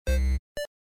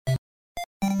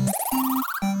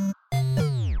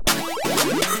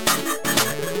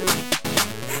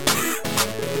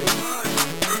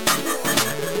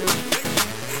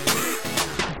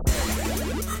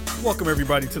Welcome,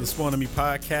 everybody, to the Spawn on Me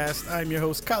podcast. I'm your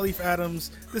host, Khalif Adams.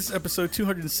 This is episode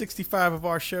 265 of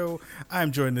our show.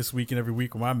 I'm joined this week and every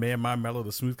week with my man, my mellow,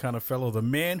 the smooth kind of fellow, the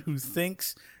man who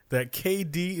thinks that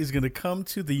KD is going to come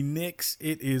to the Knicks.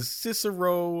 It is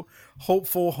Cicero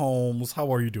Hopeful Holmes.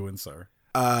 How are you doing, sir?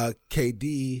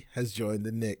 KD has joined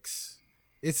the Knicks.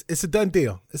 It's a done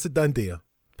deal. It's a done deal.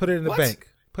 Put it in the bank.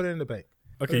 Put it in the bank.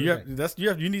 Okay,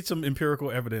 you need some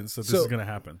empirical evidence that this is going to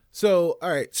happen. So,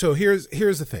 all right. So here's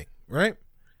the thing, right?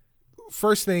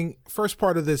 First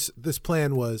part of this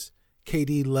plan was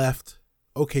KD left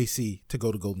OKC to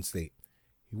go to Golden State.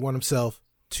 He won himself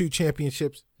 2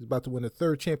 championships. He's about to win a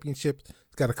 3rd championship.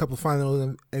 He's got a couple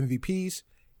final MVPs.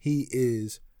 He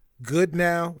is good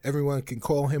now. Everyone can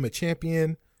call him a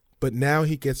champion, but now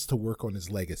he gets to work on his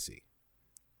legacy.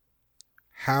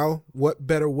 What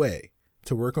better way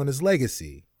to work on his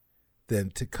legacy than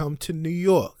to come to New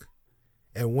York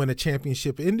and win a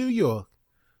championship in New York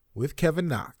with Kevin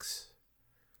Knox,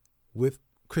 with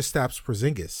Kristaps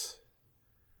Porzingis,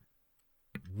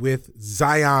 with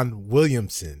Zion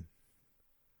Williamson,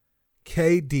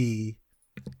 KD,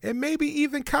 and maybe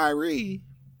even Kyrie,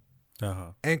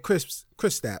 and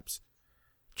Kristaps,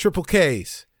 Triple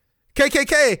Ks,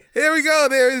 KKK. Here we go.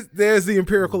 There's the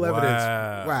empirical evidence.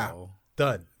 Wow.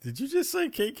 Done. Did you just say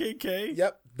KKK?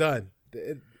 Yep, done.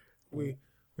 We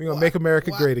gonna make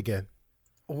America great again.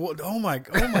 What? Oh my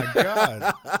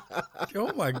God!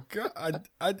 Oh my God!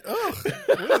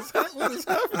 What is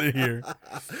happening here?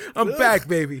 I'm back,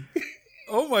 baby.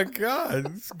 Oh my God!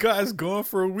 This guy's gone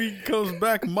for a week, comes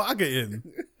back MAGA-ing.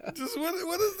 Just what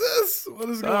is this? What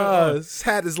is going on? This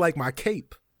hat is like my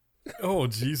cape. Oh,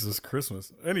 Jesus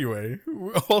Christmas. Anyway,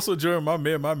 we're also joined my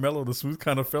man, my mellow, the smooth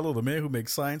kind of fellow, the man who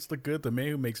makes science look good, the man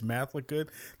who makes math look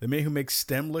good, the man who makes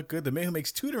STEM look good, the man who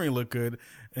makes tutoring look good,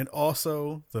 and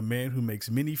also the man who makes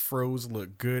mini froze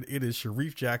look good. It is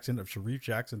Sharif Jackson of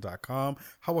SharifJackson.com.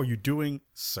 How are you doing,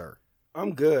 sir?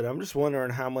 I'm good. I'm just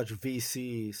wondering how much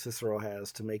VC Cicero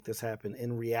has to make this happen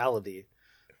in reality,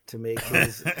 to make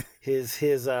his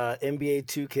NBA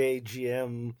 2K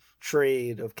GM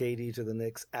trade of KD to the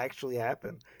Knicks actually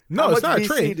happen. No, how it's much not VC a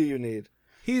trade. Do you need?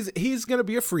 He's going to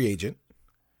be a free agent.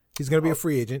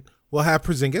 We'll have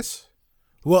Porzingis.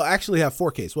 We'll actually have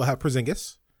 4Ks. We'll have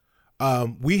Porzingis.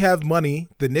 We have money.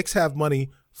 The Knicks have money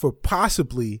for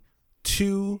possibly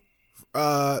two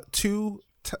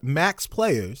max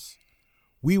players.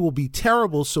 We will be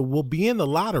terrible, so we'll be in the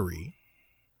lottery.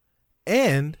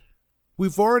 And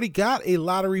we've already got a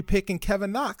lottery pick in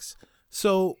Kevin Knox.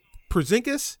 So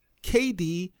Porzingis,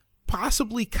 KD,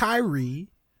 possibly Kyrie,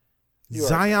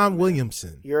 Zion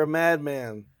Williamson. You're a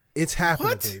madman. It's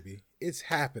happening, baby. It's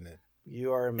happening.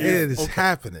 You are a madman. It is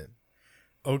happening.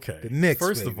 Okay. The Knicks,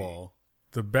 First baby. of all,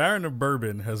 the Baron of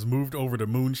Bourbon has moved over to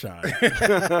moonshine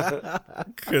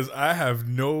because I have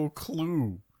no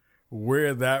clue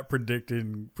where that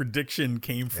prediction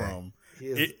came from.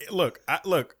 Look,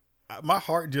 my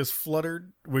heart just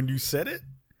fluttered when you said it,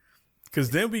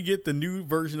 because then we get the new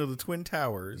version of the Twin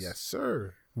Towers. Yes,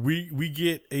 sir. We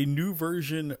get a new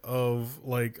version of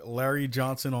like Larry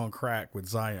Johnson on crack with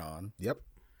Zion. Yep.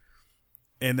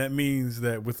 And that means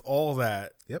that with all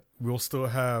that, Yep, we'll still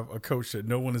have a coach that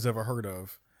no one has ever heard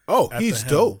of. Oh, he's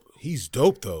dope. He's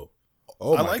dope though.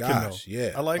 Oh I my like gosh, him, though.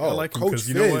 yeah. I like him Coach because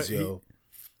you know what? Yo.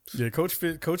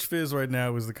 Coach Fizz right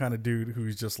now is the kind of dude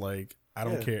who's just like, I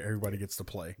don't care. Everybody gets to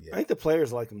play. I think the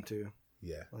players like him too.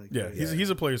 Yeah. He's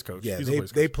a player's coach. Yeah,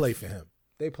 He's they play for him.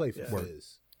 They play for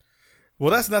Fizz.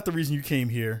 Well, that's not the reason you came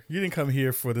here. You didn't come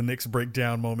here for the Knicks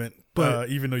breakdown moment, but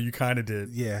even though you kind of did.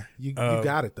 Yeah, you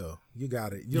got it though. You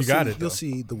got it. You'll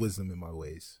see the wisdom in my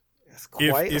ways. It's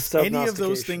quite if any of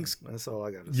those things, that's all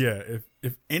I got to say. Yeah,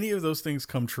 if any of those things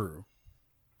come true,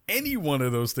 any one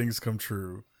of those things come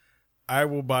true, I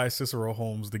will buy Cicero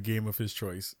Holmes the game of his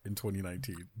choice in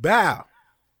 2019. Bow.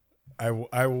 I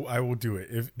will do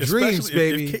it. Dreams,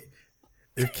 baby.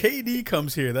 If KD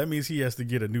comes here, that means he has to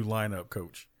get a new lineup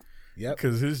coach. Yep.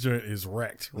 Because his joint is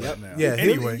wrecked right now. Yeah.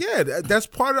 Anyway. That's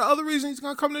part of the other reason he's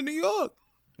gonna come to New York.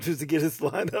 Just to get his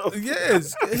lineup.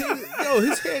 Yes.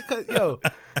 His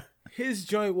haircut. His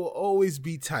joint will always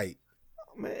be tight.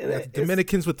 Man, the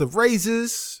Dominicans with the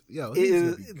razors. He's gonna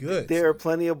be good. There are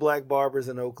plenty of black barbers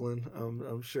in Oakland.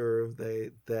 I'm sure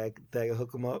they can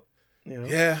hook them up. You know?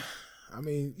 Yeah. I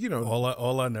mean,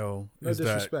 all I know is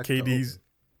that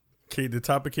the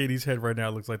top of KD's head right now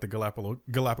looks like the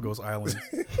Galapagos Islands.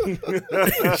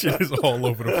 Shit is all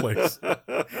over the place.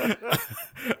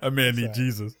 A man need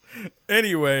Jesus.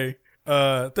 Anyway,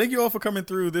 thank you all for coming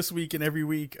through this week and every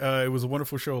week. It was a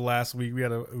wonderful show last week. We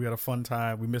had a fun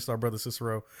time. We missed our brother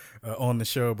Cicero on the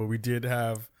show, but we did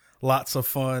have Lots of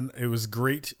fun. It was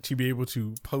great to be able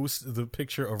to post the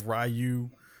picture of Ryu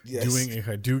doing a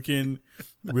Hadouken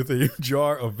with a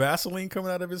jar of Vaseline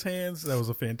coming out of his hands. That was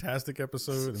a fantastic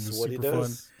episode. It was super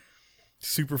fun.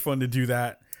 Super fun to do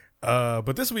that.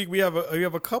 But this week we have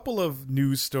a couple of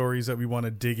news stories that we want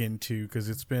to dig into because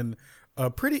it's been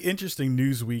a pretty interesting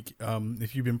news week.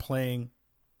 If you've been playing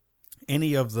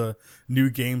any of the new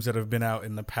games that have been out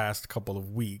in the past couple of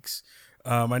weeks.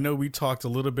 I know we talked a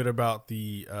little bit about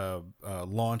the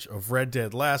launch of Red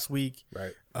Dead last week.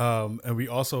 Right. And we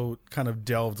also kind of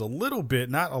delved a little bit,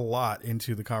 not a lot,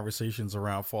 into the conversations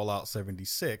around Fallout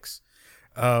 76.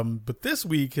 But this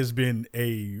week has been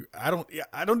I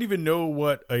don't even know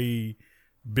what a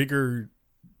bigger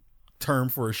term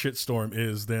for a shitstorm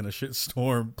is than a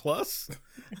shitstorm plus.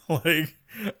 Like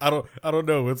I don't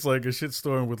know. It's like a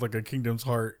shitstorm with like a Kingdom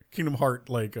Heart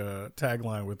like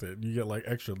tagline with it. You get like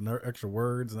extra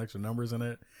words and extra numbers in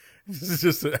it. It's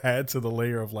just to add to the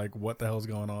layer of like what the hell's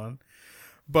going on.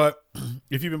 But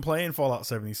if you've been playing Fallout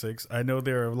 76, I know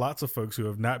there are lots of folks who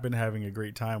have not been having a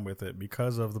great time with it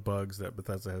because of the bugs that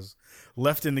Bethesda has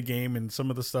left in the game and some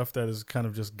of the stuff that has kind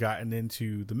of just gotten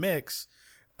into the mix.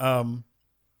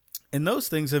 And those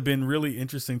things have been really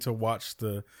interesting to watch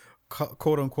the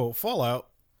quote unquote fallout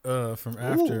from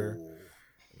after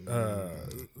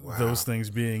those things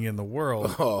being in the world.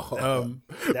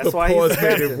 That's why he's the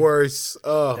captain. Made it worse.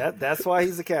 That's why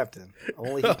he's the captain.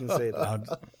 Only he can say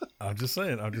that. I'm just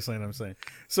saying.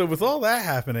 So with all that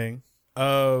happening,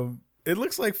 it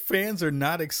looks like fans are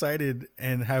not excited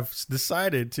and have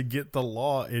decided to get the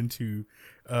law into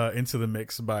the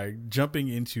mix by jumping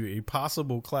into a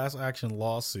possible class action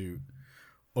lawsuit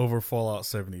over Fallout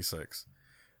 76.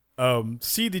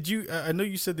 C, did you? I know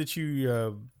you said that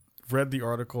you read the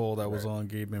article that was on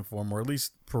Game Inform, or at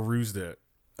least perused it.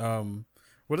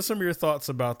 What are some of your thoughts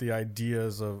about the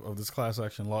ideas of this class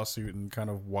action lawsuit and kind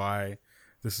of why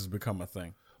this has become a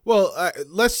thing? Well,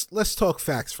 let's talk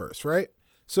facts first, right?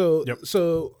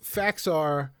 So facts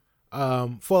are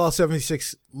Fallout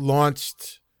 76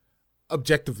 launched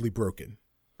objectively broken,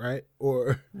 right?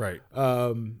 Or right.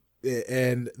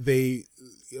 And they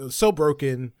so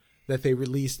broken that they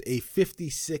released a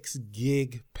 56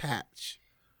 gig patch.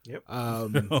 Yep.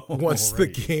 Once the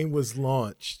game was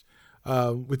launched,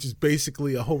 which is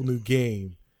basically a whole new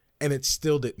game, and it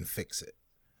still didn't fix it.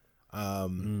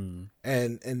 And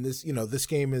this, this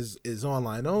game is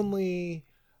online only,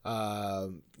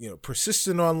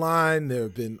 persistent online. There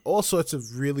have been all sorts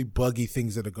of really buggy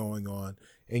things that are going on,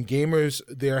 and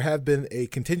there have been a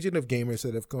contingent of gamers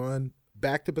that have gone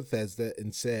back to Bethesda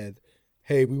and said,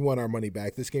 hey, we want our money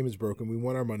back. This game is broken. We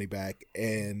want our money back.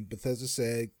 And Bethesda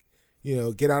said,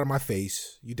 get out of my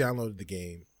face. You downloaded the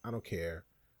game. I don't care.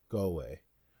 Go away.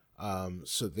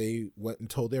 So they went and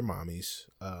told their mommies,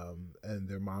 and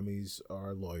their mommies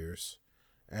are lawyers.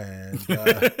 And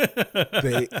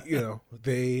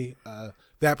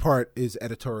that part is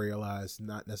editorialized,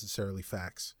 not necessarily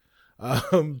facts.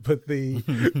 But they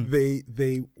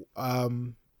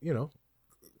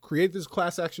created this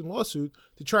class action lawsuit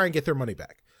to try and get their money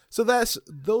back. So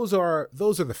those are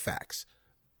the facts.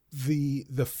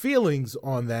 The feelings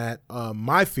on that,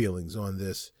 my feelings on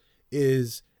this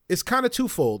is kind of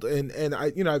twofold, and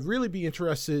I'd really be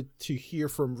interested to hear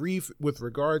from Reeve with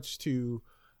regards to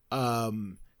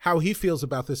how he feels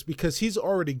about this, because he's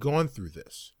already gone through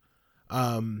this,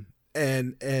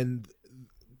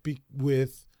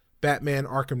 with Batman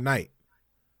Arkham Knight,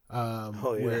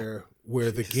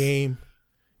 where the game.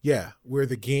 Yeah, where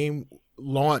the game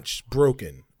launched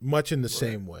broken, much in the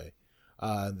same way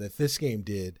that this game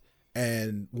did,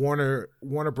 and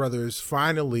Warner Brothers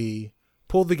finally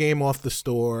pulled the game off the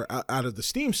store, out of the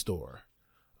Steam store,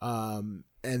 and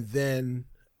then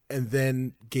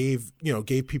gave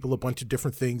people a bunch of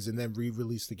different things, and then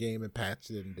re-released the game and patched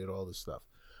it and did all this stuff.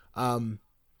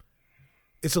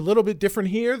 It's a little bit different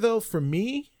here, though, for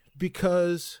me,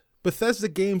 because Bethesda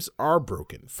games are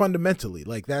broken fundamentally.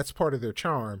 Like, that's part of their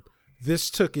charm. This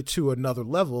took it to another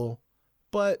level,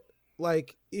 but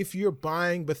like, if you're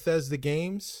buying Bethesda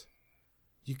games,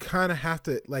 you kind of have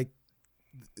to, like,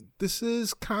 this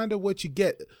is kind of what you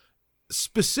get.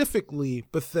 Specifically,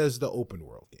 Bethesda open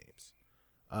world games.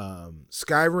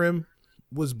 Skyrim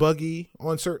was buggy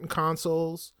on certain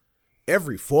consoles.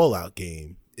 Every Fallout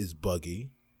game is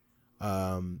buggy.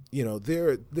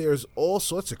 There's all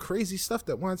sorts of crazy stuff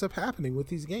that winds up happening with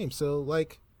these games. So,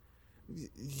 like,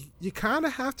 you kind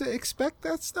of have to expect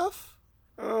that stuff.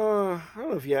 I don't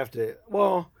know if you have to.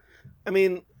 Well, I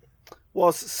mean,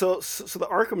 so the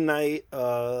Arkham Knight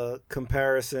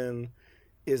comparison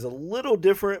is a little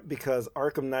different because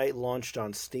Arkham Knight launched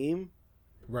on Steam,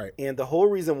 Right. And the whole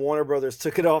reason Warner Brothers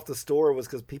took it off the store was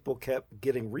because people kept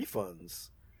getting refunds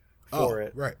for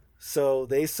it. Right. So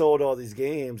they sold all these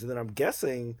games, and then I'm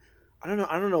guessing, I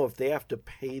don't know if they have to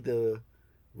pay the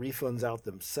refunds out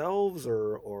themselves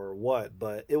or what,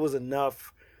 but it was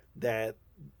enough that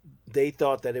they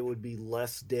thought that it would be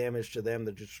less damage to them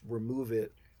to just remove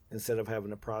it instead of having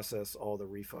to process all the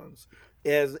refunds.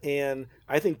 And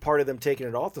I think part of them taking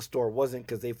it off the store wasn't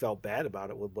because they felt bad about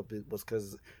it, but was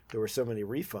because there were so many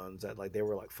refunds that like they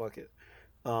were like, fuck it.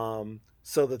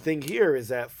 So the thing here is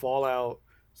that Fallout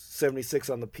 76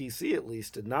 on the PC at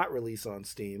least did not release on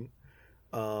Steam.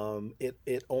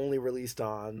 It only released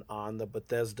on the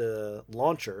Bethesda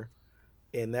launcher,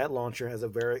 and that launcher has a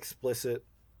very explicit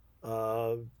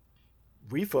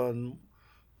refund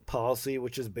policy,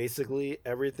 which is basically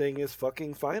everything is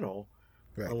fucking final.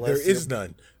 Right. There is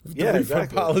none. The refund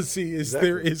exactly. policy is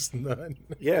there is none.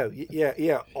 Yeah.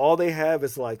 All they have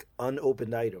is like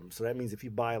unopened items. So that means if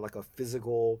you buy like a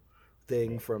physical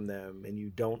thing from them and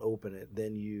you don't open it,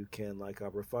 then you can like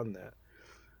refund that.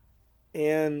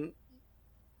 And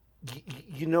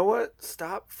you know what?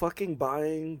 Stop fucking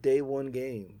buying day one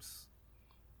games.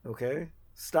 Okay?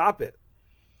 Stop it.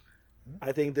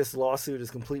 I think this lawsuit is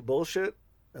complete bullshit.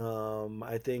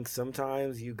 I think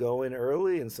sometimes you go in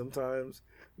early and sometimes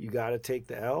you got to take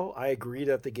the L. I agree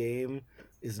that the game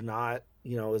is not,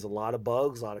 there's a lot of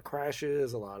bugs, a lot of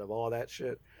crashes, a lot of all that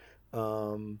shit.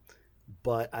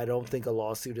 But I don't think a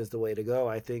lawsuit is the way to go.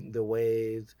 I think the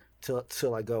way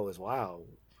till I go is, wow,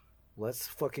 let's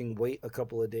fucking wait a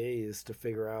couple of days to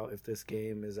figure out if this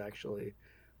game is actually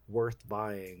worth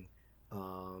buying.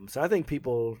 So I think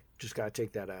people just got to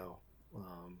take that L,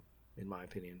 in my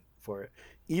opinion, for it.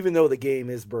 Even though the game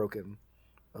is broken,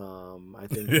 I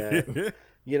think that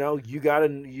you gotta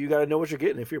know what you're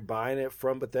getting. If you're buying it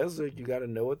from Bethesda, you gotta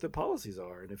know what the policies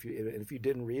are. And if you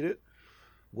didn't read it,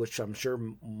 which I'm sure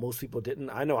most people didn't,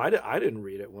 I know I didn't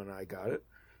read it when I got it.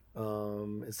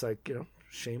 It's like,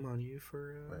 shame on you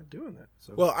for doing that.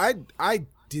 So. Well, I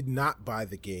did not buy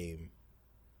the game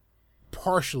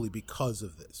partially because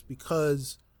of this,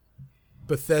 because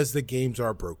Bethesda games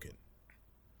are broken.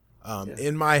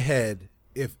 In my head,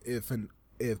 if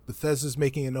Bethesda's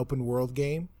making an open world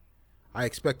game, I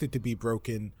expect it to be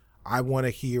broken. I want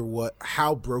to hear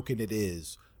how broken it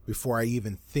is before I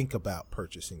even think about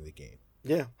purchasing the game.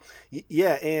 Yeah,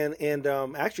 and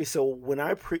actually, so when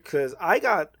I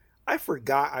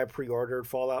forgot I pre-ordered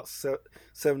Fallout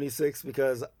 76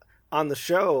 because on the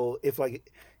show, if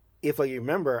you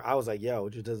remember, I was like, yo,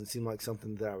 it just doesn't seem like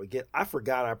something that I would get. I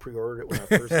forgot I pre-ordered it when I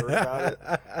first heard about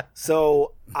it.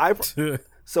 So I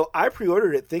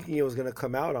pre-ordered it thinking it was going to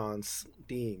come out on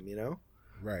Steam,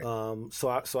 Right.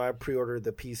 So I pre-ordered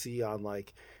the PC on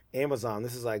like Amazon.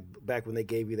 This is like back when they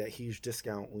gave you that huge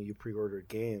discount when you pre-ordered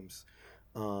games.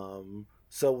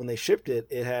 So when they shipped it,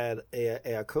 it had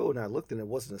a code, and I looked and it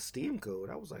wasn't a Steam code.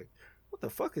 I was like, what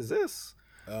the fuck is this?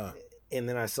 And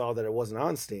then I saw that it wasn't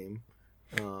on Steam.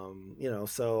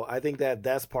 So I think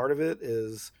that's part of it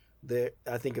is that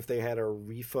I think if they had a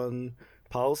refund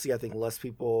policy, I think less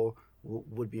people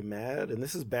would be mad. And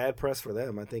this is bad press for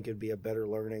them. I think it'd be a better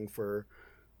learning for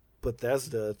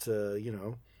Bethesda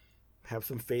to, have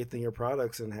some faith in your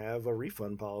products and have a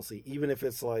refund policy, even if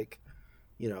it's like,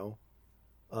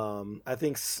 I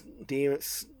think Steam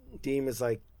is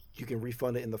like you can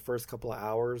refund it in the first couple of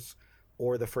hours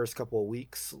or the first couple of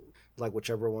weeks, like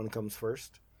whichever one comes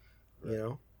first.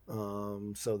 Right.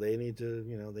 So they need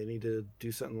to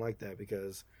do something like that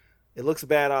because it looks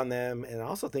bad on them, and I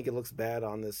also think it looks bad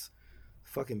on this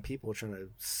fucking people trying to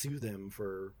sue them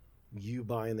for you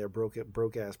buying their broke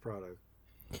ass product.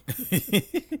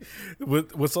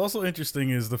 What's also interesting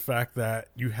is the fact that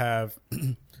you have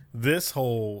this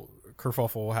whole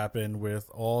kerfuffle happen with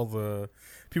all the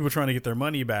people trying to get their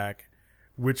money back,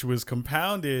 which was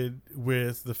compounded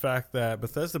with the fact that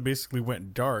Bethesda basically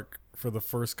went dark for the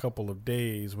first couple of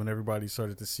days when everybody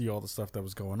started to see all the stuff that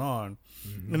was going on.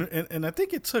 Mm-hmm. And I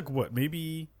think it took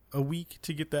maybe a week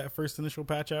to get that first initial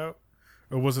patch out,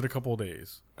 or was it a couple of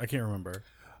days? I can't remember.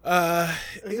 I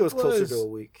think it was closer to a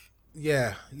week.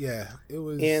 Yeah. It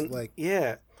was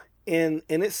and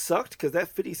it sucked because that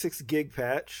 56 gig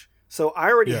patch. So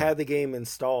I already had the game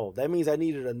installed. That means I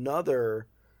needed another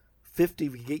 50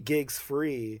 gigs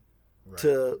free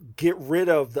to get rid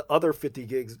of the other 50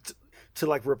 gigs to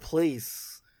like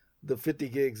replace the 50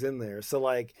 gigs in there. So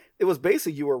like it was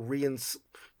basically you were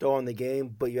reinstalling the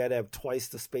game, but you had to have twice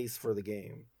the space for the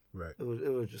game. Right. It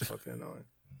was just fucking annoying.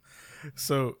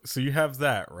 So you have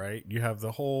that, right? You have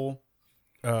the whole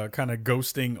kind of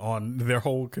ghosting on their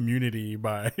whole community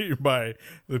by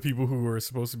the people who were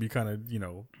supposed to be kind of,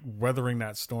 weathering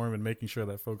that storm and making sure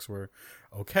that folks were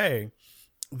okay.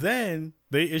 Then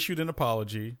they issued an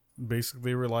apology. Basically,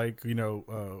 they were like, we know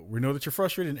that you're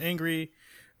frustrated and angry,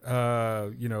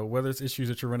 whether it's issues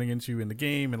that you're running into in the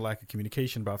game and lack of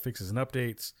communication about fixes and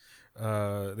updates.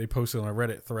 They posted on a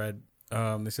Reddit thread.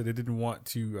 They said they didn't want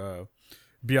to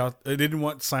be out. They didn't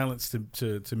want silence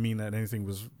to mean that anything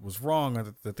was wrong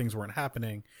or that things weren't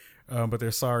happening, but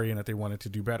they're sorry and that they wanted to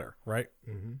do better. Right.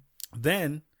 Mm-hmm.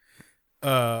 Then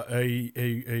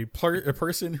a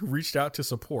person who reached out to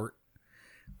support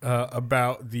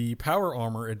about the Power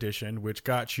Armor edition, which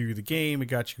got you the game, it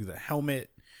got you the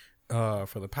helmet for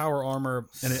the Power Armor,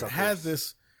 and it had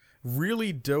this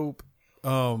really dope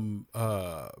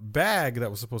bag that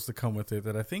was supposed to come with it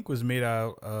that I think was made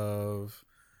out of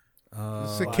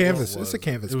it's a canvas. It's a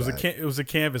canvas. It was a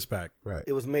canvas bag. Right.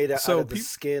 It was made out of the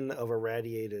skin of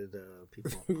irradiated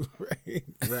people. Right.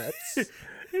 Rats.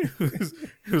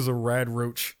 It was a rad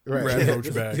roach. Right. Rad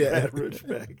roach bag. Yeah, rad roach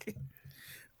bag.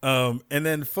 And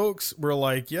then folks were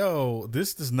like, yo,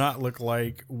 this does not look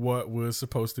like what was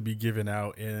supposed to be given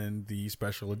out in the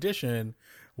special edition.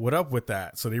 What up with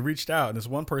that? So they reached out, and this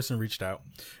one person reached out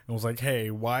and was like,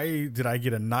 hey, why did I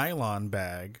get a nylon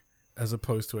bag as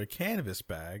opposed to a canvas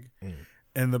bag?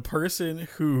 And the person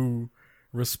who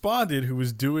responded, who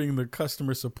was doing the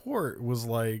customer support, was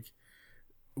like,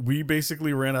 we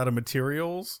basically ran out of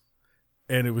materials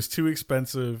and it was too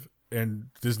expensive. And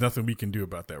there's nothing we can do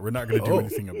about that. We're not going to do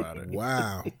anything about it.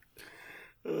 Wow.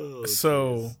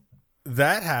 So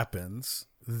that happens.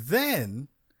 Then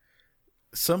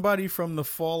somebody from the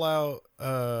Fallout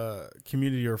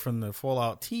community or from the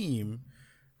Fallout team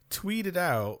tweeted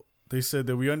out. They said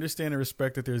that we understand and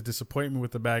respect that there's disappointment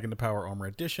with the bag in the Power Armor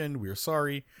edition. We are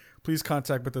sorry. Please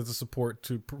contact Bethesda support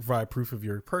to provide proof of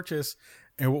your purchase.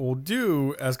 And what we'll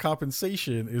do as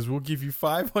compensation is we'll give you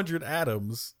 500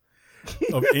 atoms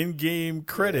of in-game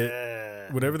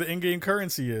credit, whatever the in-game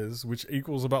currency is, which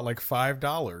equals about like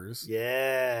 $5.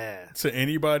 Yeah. To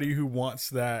anybody who wants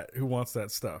that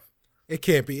stuff. It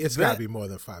can't be. It's got to be more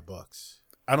than $5.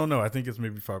 I don't know. I think it's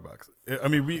maybe $5. I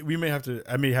mean, we may have to.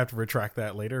 I may have to retract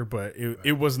that later, but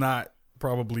it was not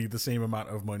probably the same amount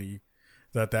of money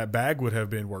that bag would have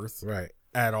been worth, right,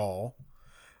 at all.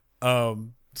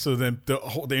 So then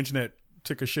the internet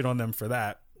took a shit on them for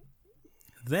that.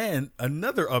 Then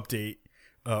another update,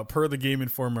 per the Game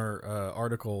Informer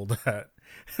article that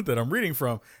I'm reading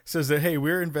from, says that, hey,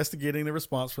 we're investigating the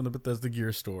response from the Bethesda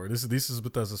Gear Store. This is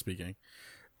Bethesda speaking,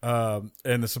 and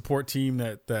the support team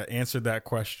that answered that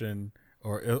question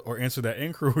or answered that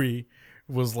inquiry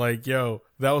was like, yo,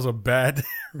 that was a bad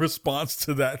response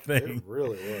to that thing. It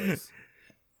really was.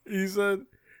 He said,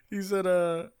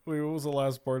 wait, what was the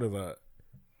last part of that?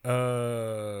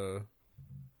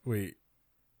 Wait.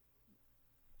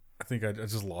 I think I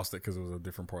just lost it because it was a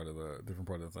different part of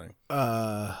the thing.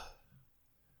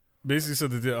 Basically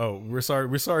said that we're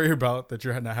sorry about that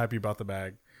you're not happy about the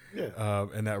bag,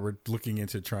 and that we're looking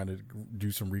into trying to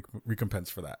do some recompense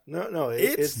for that. No,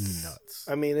 it's nuts.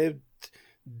 I mean,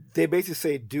 they basically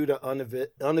say due to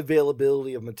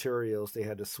unavailability of materials, they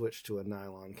had to switch to a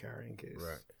nylon carrying case.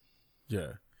 Right.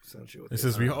 Yeah. Essentially, it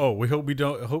says we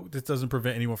hope this doesn't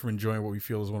prevent anyone from enjoying what we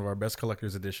feel is one of our best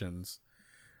collector's editions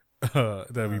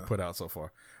that we put out so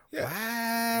far. Yeah.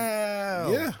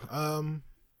 Wow. Yeah.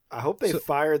 I hope they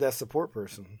fire that support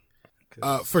person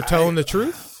for telling the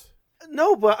truth.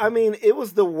 No, but I mean, it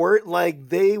was the word. Like,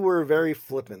 they were very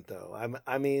flippant, though.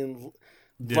 I mean,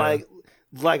 like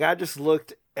I just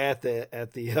looked at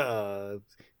the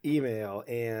email,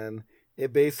 and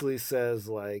it basically says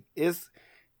like it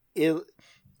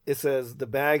says the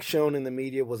bag shown in the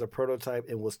media was a prototype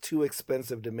and was too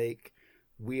expensive to make.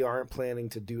 We aren't planning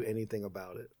to do anything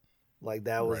about it. Like,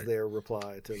 that was their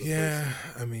reply to the person.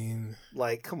 I mean,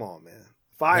 like, come on, man.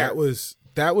 Fire.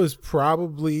 That was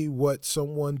probably what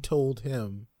someone told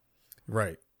him.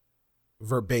 Right.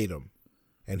 Verbatim.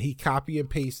 And he copied and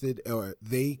pasted, or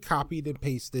they copied and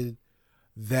pasted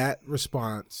that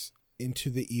response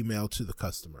into the email to the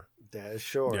customer. That is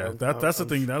sure. Yeah, that's the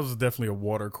thing. That was definitely a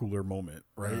water cooler moment,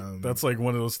 right? That's like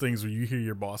one of those things where you hear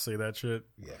your boss say that shit.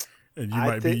 Yeah. And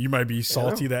you might be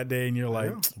salty that day, and you're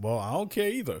like, well, I don't care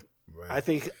either. Right. I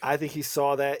think he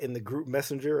saw that in the group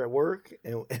messenger at work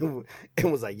and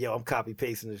was like, yo, I'm copy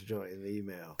pasting this joint in the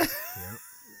email.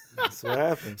 That's what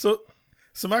happened. So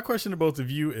my question to both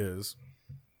of you is,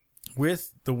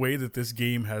 with the way that this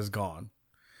game has gone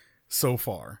so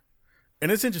far,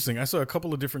 and it's interesting, I saw a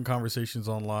couple of different conversations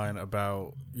online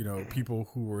about, people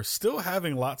who were still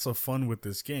having lots of fun with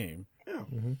this game. Yeah.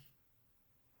 Mm-hmm.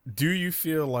 do you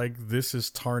feel like this is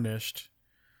tarnished,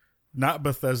 not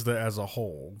Bethesda as a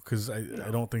whole, because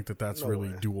I don't think that that's really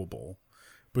doable,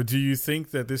 but do you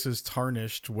think that this is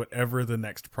tarnished whatever the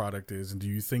next product is? And do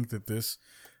you think that this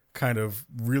kind of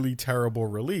really terrible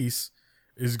release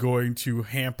is going to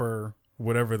hamper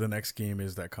whatever the next game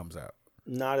is that comes out?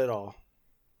 Not at all.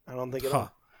 I don't think at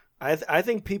all. I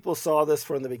think people saw this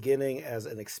from the beginning as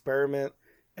an experiment,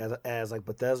 as like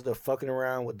Bethesda fucking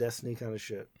around with Destiny kind of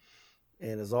shit.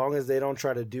 And as long as they don't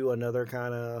try to do another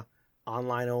kind of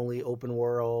online only open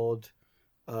world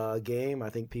game, I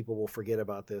think people will forget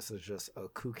about this as just a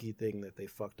kooky thing that they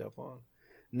fucked up on.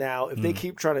 Now, if they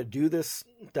keep trying to do this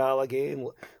style of game,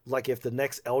 like if the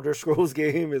next Elder Scrolls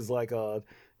game is like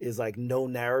no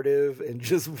narrative and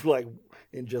just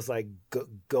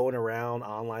going around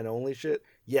online only shit,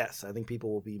 yes, I think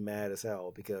people will be mad as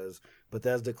hell because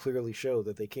Bethesda clearly showed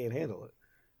that they can't handle it.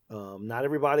 Not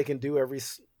everybody can do every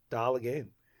style of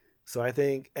game. So I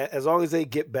think as long as they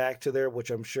get back to there,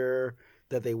 which I'm sure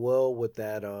that they will with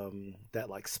that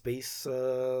like space,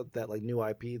 that like new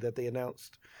IP that they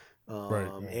announced, right.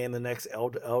 And the next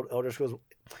Elder Scrolls,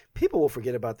 people will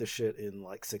forget about this shit in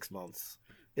like 6 months.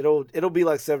 It'll be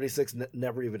like 76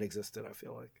 never even existed, I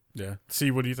feel like. Yeah.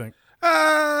 See, what do you think?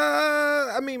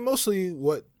 I mean, mostly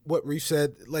what Reef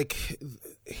said. Like,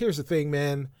 here's the thing,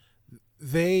 man.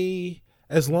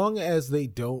 As long as they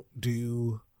don't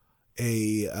do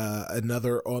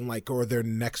another or their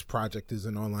next project is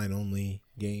an online only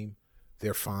game,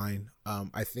 they're fine.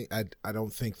 I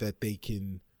don't think that they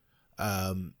can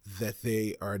that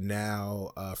they are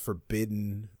now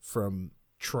forbidden from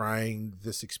trying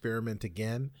this experiment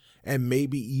again, and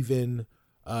maybe even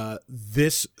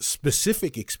this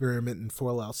specific experiment in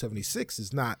Fallout 76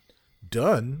 is not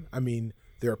done. I mean,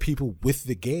 there are people with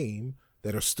the game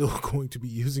that are still going to be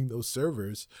using those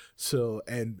servers, so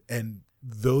and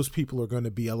those people are going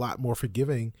to be a lot more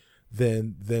forgiving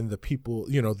than the people,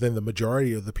 than the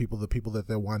majority of the people that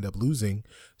they'll wind up losing.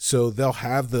 So they'll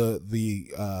have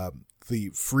the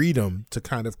freedom to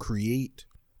kind of create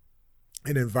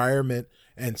an environment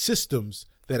and systems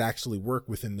that actually work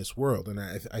within this world. And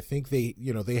I think they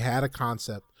had a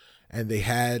concept and they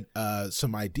had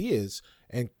some ideas,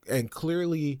 and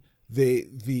clearly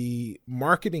the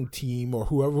marketing team or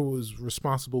whoever was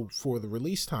responsible for the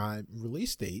release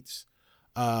dates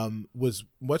was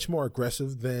much more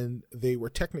aggressive than they were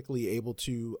technically able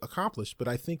to accomplish. But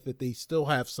I think that they still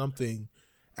have something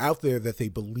out there that they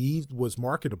believed was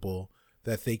marketable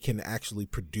that they can actually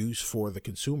produce for the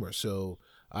consumer. So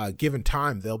given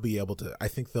time, they'll be able to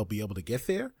get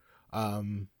there.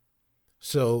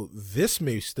 So this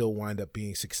may still wind up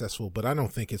being successful, but I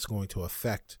don't think it's going to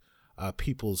affect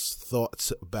people's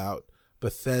thoughts about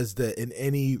Bethesda in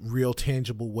any real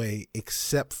tangible way,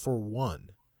 except for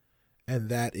one, and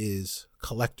that is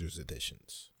collector's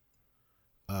editions.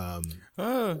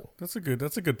 That's a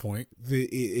good point.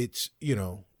 It's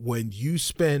when you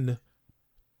spend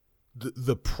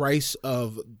the price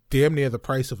of damn near the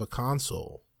price of a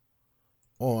console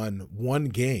on one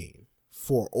game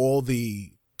for all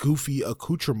the goofy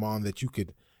accoutrement that you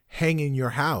could hang in your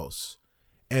house,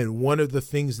 and one of the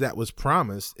things that was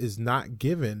promised is not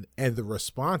given, and the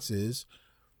response is,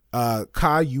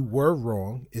 Kai, you were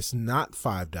wrong. It's not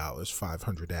 $5,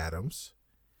 500 atoms.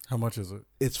 How much is it?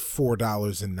 It's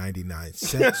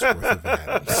 $4.99 worth of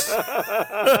atoms.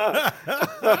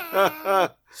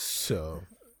 So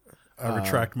I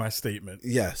retract my statement.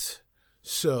 Yes.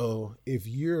 So if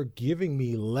you're giving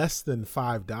me less than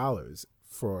 $5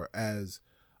 as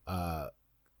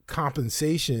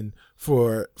compensation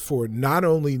for not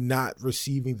only not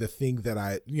receiving the thing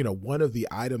that one of the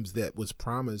items that was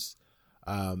promised,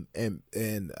 and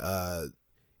in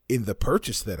the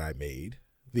purchase that I made,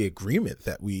 the agreement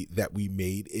that we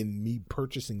made in me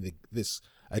purchasing this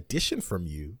edition from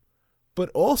you, but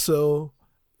also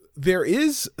there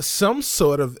is some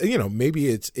sort of, maybe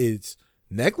it's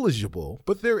negligible,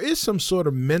 but there is some sort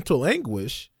of mental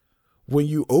anguish when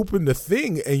you open the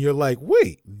thing and you're like,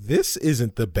 wait, this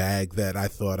isn't the bag that I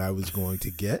thought I was going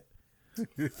to get.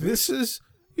 This is,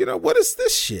 what is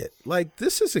this shit? Like,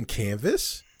 this isn't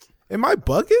canvas. Am I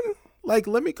bugging? Like,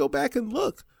 let me go back and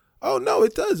look. Oh, no,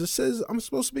 it does. It says I'm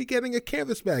supposed to be getting a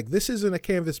canvas bag. This isn't a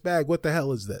canvas bag. What the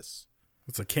hell is this?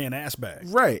 It's a can-ass bag.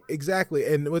 Right, exactly.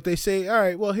 And what they say, all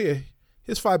right, well, here's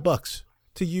 $5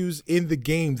 to use in the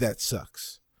game that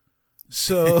sucks.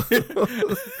 So,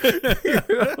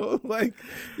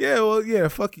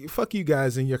 fuck you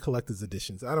guys and your collector's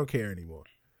editions. I don't care anymore.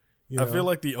 I feel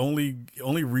like the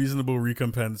only reasonable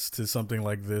recompense to something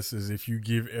like this is if you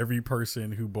give every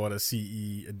person who bought a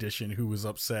CE edition who was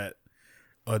upset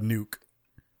a nuke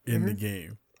in the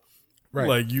game. Right.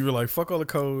 Like you were like, fuck all the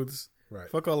codes, Right.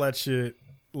 fuck all that shit.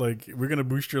 Like we're gonna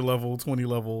boost your level 20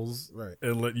 levels, Right.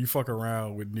 and let you fuck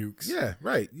around with nukes. Yeah,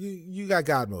 right. You got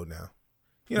God mode now.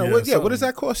 You know Yeah, what? Yeah, what something. does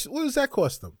that cost? What does that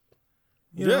cost them?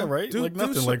 You Yeah, know, right. do- like do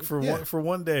nothing. some- Like yeah. for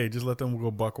one day, just let them go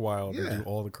buck wild Yeah. and do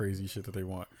all the crazy shit that they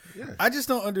want. Yeah. I just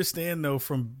don't understand though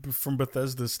from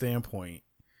Bethesda's standpoint,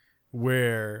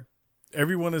 where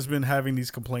everyone has been having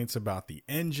these complaints about the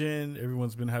engine.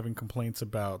 Everyone's been having complaints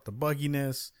about the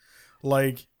bugginess.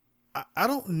 Like I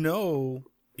don't know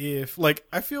if like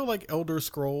I feel like Elder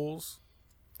Scrolls,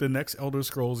 the next Elder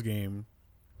Scrolls game,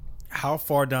 how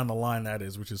far down the line that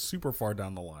is, which is super far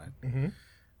down the line. Mm-hmm.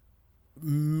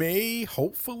 May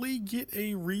hopefully get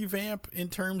a revamp in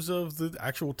terms of the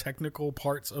actual technical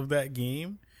parts of that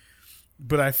game.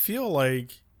 But I feel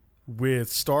like with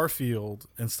Starfield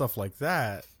and stuff like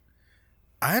that,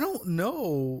 I don't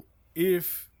know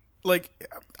if like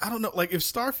if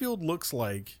Starfield looks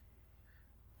like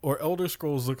or Elder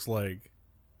Scrolls looks like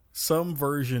some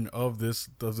version of this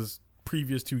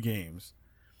previous two games,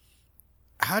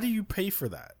 how do you pay for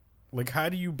that? Like how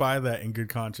do you buy that in good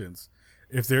conscience?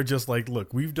 If they're just like,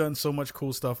 look, we've done so much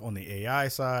cool stuff on the AI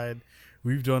side,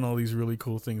 we've done all these really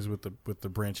cool things with the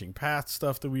branching path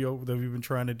stuff that we've been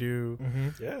trying to do.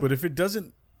 Mm-hmm. Yeah. But if it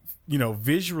doesn't,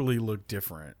 visually look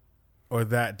different or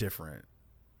that different,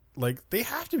 like they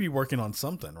have to be working on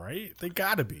something, right? They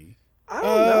gotta be. I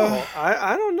don't know.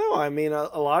 I don't know. I mean,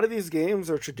 a lot of these games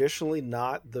are traditionally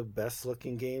not the best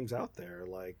looking games out there.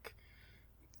 Like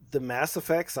the Mass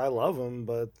Effects, I love them,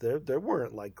 but there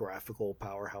weren't like graphical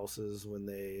powerhouses when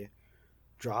they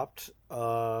dropped.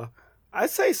 I'd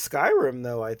say Skyrim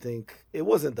though. I think it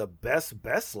wasn't the best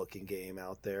looking game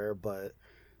out there, but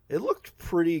it looked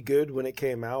pretty good when it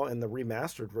came out, and the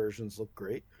remastered versions look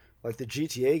great. Like the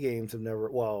GTA games have never.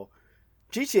 Well,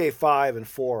 GTA 5 and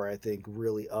 4, I think,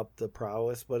 really upped the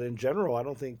prowess, but in general, I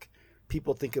don't think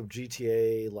people think of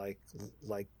GTA like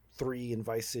 3 and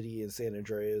Vice City and San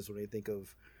Andreas when they think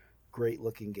of great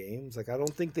looking games. Like I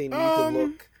don't think they need to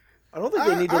look. I don't think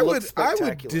they need to look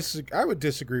spectacular. I would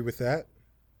disagree with that.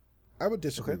 I would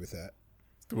disagree with that.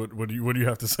 What do you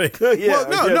have to say? Yeah,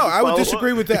 well, no, I would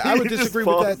disagree with that. I would disagree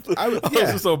with that. I would, That was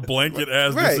yeah. just a blanket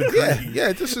ass Right, disagree. yeah.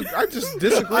 I just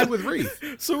disagree with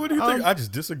Reef. So what do you think? I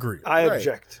just disagree. I Right.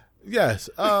 object. Yes.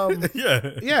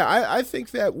 Yeah. Yeah, I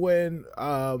think that when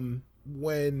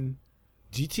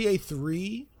GTA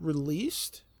 3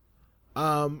 released,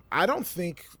 I don't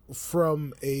think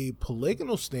from a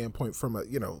polygonal standpoint, from a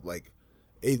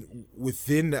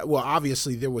within that. Well,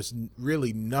 obviously there was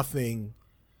really nothing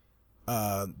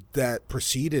that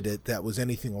preceded it that was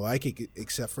anything like it,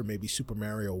 except for maybe Super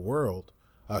Mario World,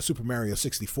 Super Mario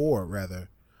 64 rather.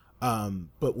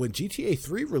 But when GTA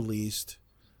 3 released,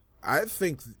 I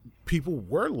think people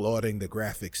were lauding the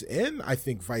graphics, and I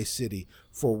think Vice City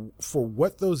for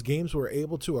what those games were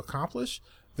able to accomplish.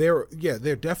 There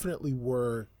definitely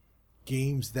were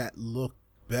games that looked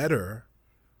better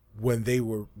when they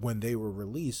were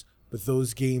released, but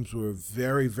those games were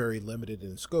very, very limited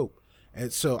in scope.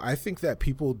 And so I think that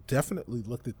people definitely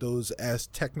looked at those as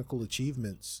technical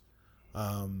achievements.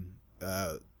 I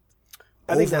over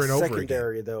think that's and over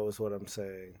secondary, though, is what I'm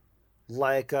saying.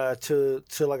 Like to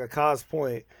like a Kaz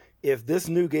point, if this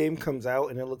new game comes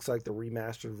out and it looks like the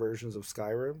remastered versions of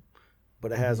Skyrim,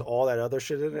 but it has all that other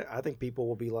shit in it, I think people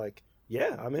will be like,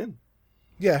 "Yeah, I'm in."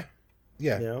 Yeah.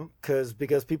 Because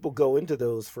people go into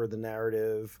those for the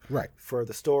narrative, Right. For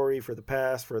the story, for the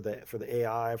past, for the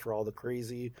AI, for all the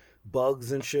crazy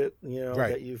bugs and shit, Right.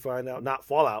 that you find out. Not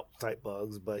Fallout type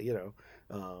bugs, but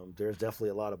there's definitely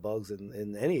a lot of bugs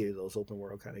in any of those open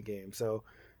world kind of games. So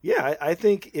yeah, I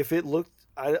think if it looked,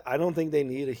 I don't think they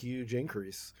need a huge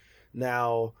increase.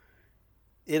 Now,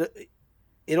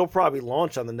 it'll probably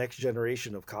launch on the next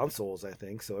generation of consoles, I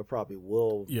think. So it probably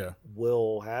will. Yeah.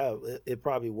 Will have it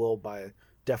probably will by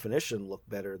definition look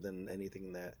better than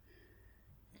anything that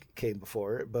came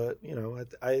before it. But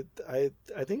I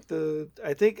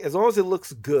think as long as it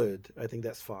looks good, I think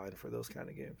that's fine for those kind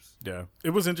of games. Yeah.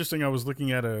 It was interesting. I was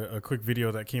looking at a quick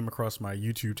video that came across my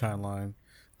YouTube timeline,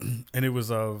 and it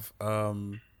was of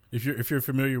if you're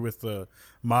familiar with the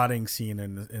modding scene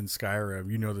in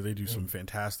Skyrim, you know that they do some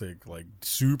fantastic, like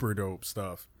super dope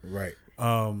stuff. Right.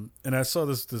 And I saw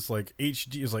this like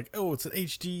HD is like, oh, it's an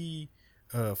HD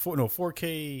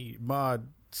 4K mod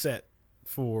set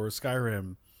for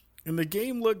Skyrim. And the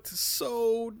game looked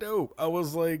so dope. I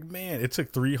was like, man, it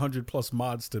took 300 plus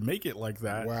mods to make it like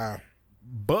that. Wow.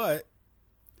 But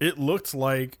it looked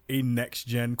like a next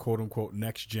gen, quote unquote,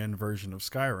 next gen version of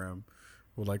Skyrim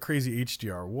with like crazy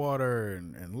HDR water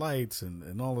and lights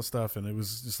and all the stuff. And it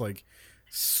was just like,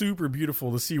 super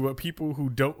beautiful to see what people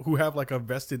who have like a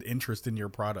vested interest in your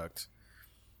product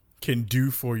can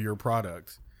do for your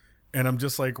product. And I'm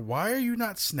just like, why are you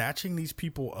not snatching these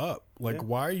people up? Like,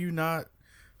 why are you not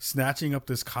snatching up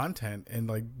this content and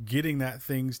like getting that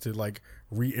things to like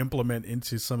re-implement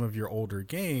into some of your older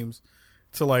games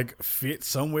to like fit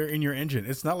somewhere in your engine?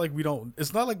 It's not like we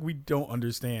don't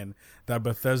understand that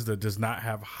Bethesda does not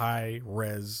have high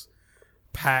res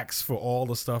packs for all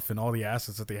the stuff and all the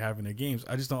assets that they have in their games.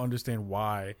 I just don't understand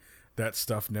why that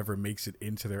stuff never makes it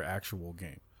into their actual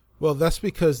game. Well, that's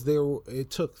because it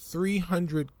took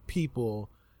 300 people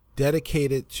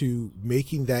dedicated to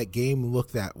making that game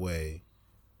look that way,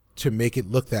 to make it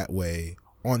look that way,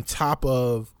 on top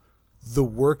of the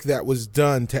work that was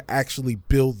done to actually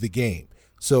build the game.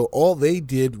 So all they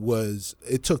did was,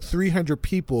 it took 300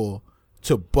 people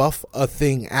to buff a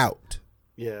thing out.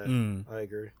 Yeah, I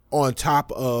agree. On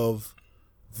top of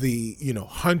the,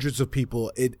 hundreds of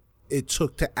people it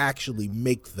took to actually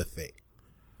make the thing.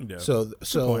 Yeah.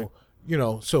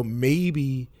 So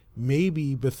maybe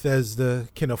Bethesda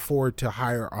can afford to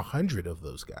hire 100 of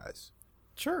those guys.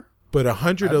 Sure. But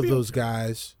 100 of those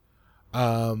guys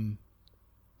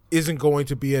isn't going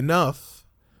to be enough.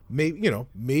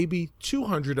 Maybe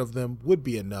 200 of them would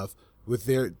be enough, with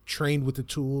their trained with the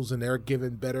tools and they're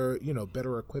given better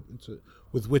equipment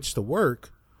with which to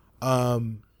work.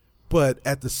 But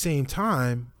at the same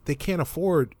time, they can't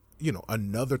afford,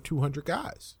 another 200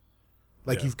 guys.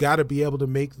 Like, you've got to be able to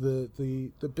make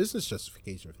the business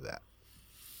justification for that.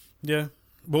 Yeah.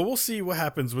 Well, we'll see what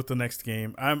happens with the next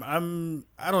game. I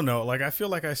don't know. Like, I feel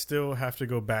like I still have to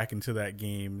go back into that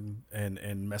game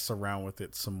and mess around with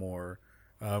it some more.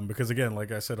 Because again,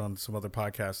 like I said on some other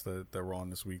podcasts that were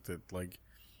on this week, that like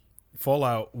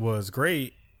Fallout was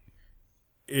great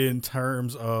in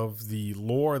terms of the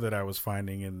lore that I was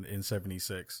finding in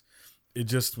 76. It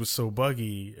just was so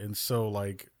buggy and so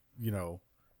like,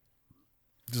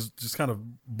 just kind of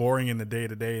boring in the day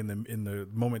to day and in the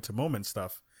moment to moment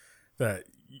stuff, that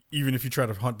even if you try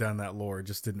to hunt down that lore, it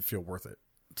just didn't feel worth it.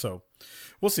 So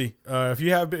we'll see. If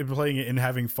you have been playing it and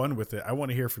having fun with it, I want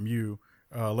to hear from you.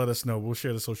 Let us know. We'll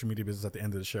share the social media business at the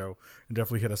end of the show, and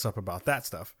definitely hit us up about that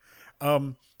stuff.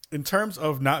 In terms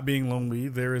of not being lonely,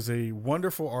 there is a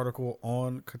wonderful article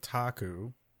on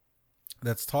Kotaku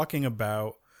that's talking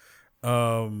about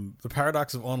the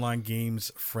paradox of online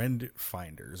games friend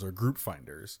finders or group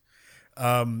finders.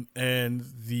 And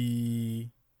the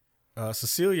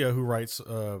Cecilia, who writes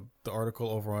the article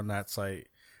over on that site,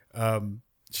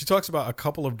 she talks about a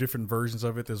couple of different versions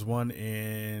of it. There's one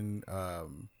in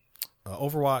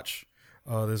Overwatch.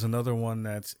 There's another one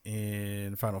that's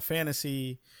in Final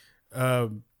Fantasy.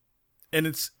 And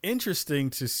it's interesting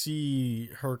to see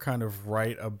her kind of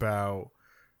write about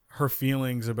her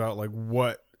feelings about like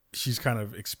what she's kind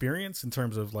of experienced in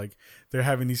terms of like they're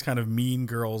having these kind of mean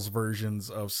girls versions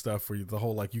of stuff where the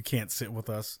whole like you can't sit with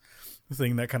us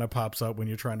thing that kind of pops up when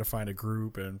you're trying to find a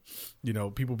group, and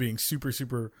people being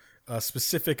super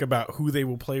specific about who they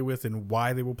will play with and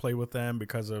why they will play with them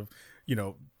because of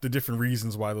the different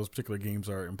reasons why those particular games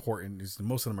are important. Is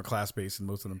most of them are class based and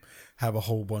most of them have a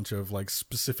whole bunch of like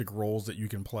specific roles that you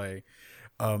can play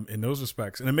in those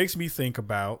respects. And it makes me think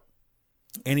about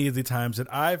any of the times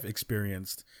that I've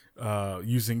experienced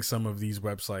using some of these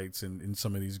websites and in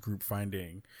some of these group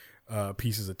finding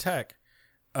pieces of tech.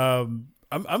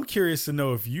 I'm curious to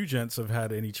know if you gents have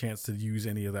had any chance to use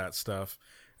any of that stuff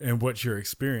and what your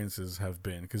experiences have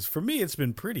been. Because for me, it's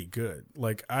been pretty good.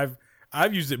 Like I've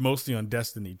used it mostly on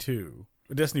Destiny 2,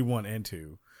 Destiny 1 and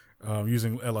 2,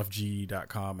 using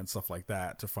LFG.com and stuff like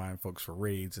that to find folks for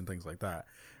raids and things like that.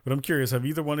 But I'm curious, have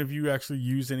either one of you actually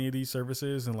used any of these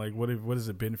services, and like what has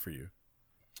it been for you?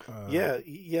 Yeah.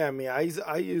 I mean, I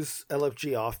use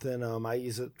LFG often. I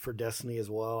use it for Destiny as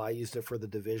well. I used it for the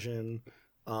Division,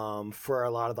 for a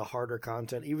lot of the harder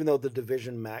content. Even though the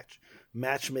Division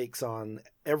match makes on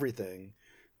everything,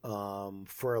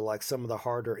 for like some of the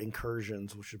harder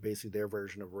incursions, which is basically their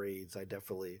version of raids, I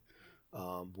definitely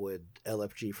would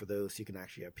LFG for those. You can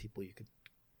actually have people you could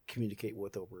communicate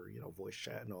with over voice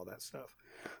chat and all that stuff.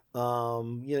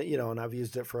 And I've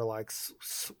used it for like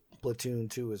Splatoon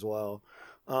 2 as well.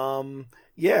 I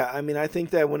mean, I think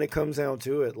that when it comes down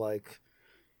to it, like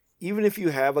even if you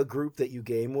have a group that you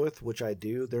game with, which I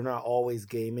do, they're not always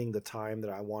gaming the time that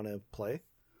I want to play.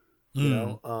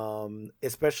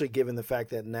 Especially given the fact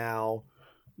that now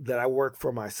that I work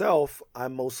for myself,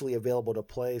 I'm mostly available to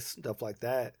play stuff like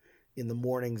that in the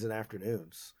mornings and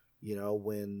afternoons,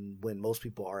 when most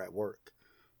people are at work,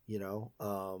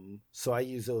 so I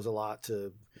use those a lot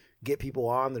to get people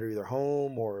on that are either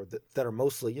home or that are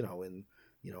mostly, in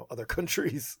other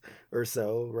countries or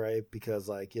so, right? Because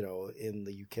like, in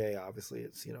the UK, obviously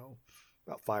it's,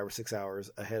 about 5 or 6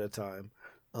 hours ahead of time.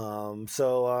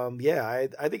 Yeah,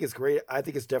 I think it's great. I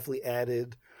think it's definitely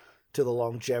added to the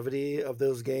longevity of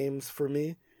those games for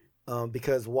me.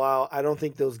 Because while I don't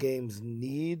think those games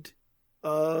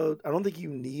I don't think you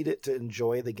need it to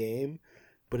enjoy the game,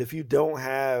 but if you don't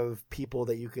have people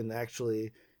that you can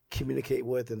actually communicate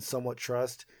with and somewhat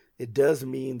trust, it does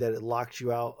mean that it locks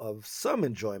you out of some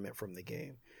enjoyment from the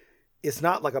game. It's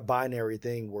not like a binary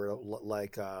thing where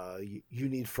like you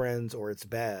need friends or it's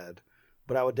bad.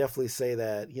 But I would definitely say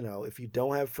that, if you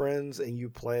don't have friends and you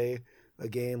play a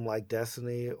game like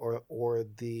Destiny or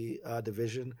the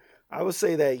Division, I would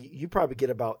say that you probably get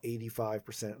about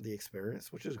 85% of the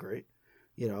experience, which is great.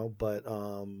 But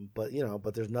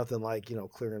there's nothing like,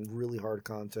 clearing really hard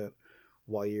content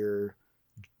while you're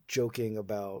joking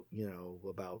about,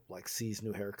 about like C's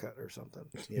new haircut or something,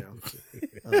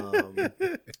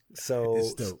 so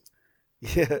It's dope.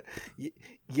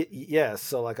 yeah.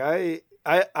 So like I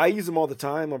use them all the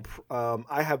time.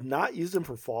 I have not used them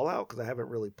for Fallout because I haven't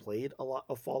really played a lot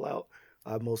of Fallout.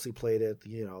 I've mostly played it,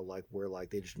 like where like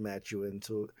they just match you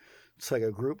into it's like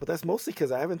a group, but that's mostly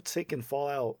because I haven't taken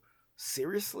Fallout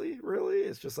seriously, really.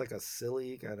 It's just like a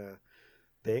silly kind of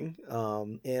thing.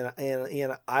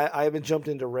 And I haven't jumped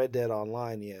into Red Dead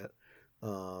Online yet.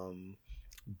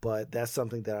 But that's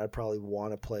something that I'd probably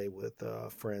want to play with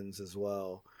friends as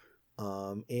well.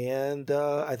 And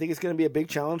I think it's going to be a big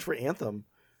challenge for Anthem,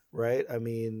 right? I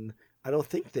mean, I don't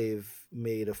think they've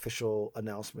made official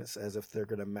announcements as if they're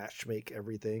going to match make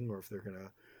everything or if they're going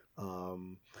to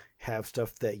have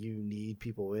stuff that you need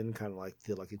people in, kind of like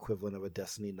the equivalent of a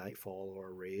Destiny Nightfall or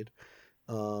a raid.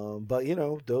 But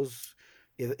those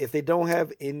if they don't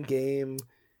have in-game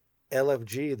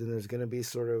LFG, then there's going to be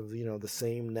sort of the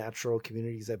same natural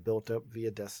communities that built up via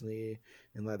Destiny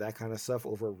and like that kind of stuff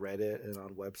over Reddit and on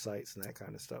websites and that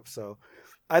kind of stuff. So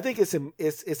I think it's an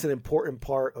important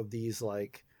part of these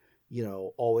like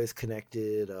always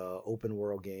connected open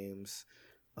world games.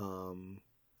 And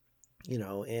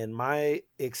my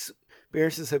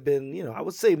experiences have been, I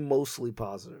would say mostly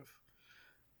positive.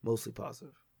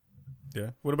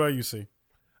 Yeah. What about you, C?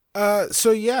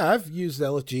 So yeah, I've used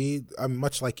LFG. I'm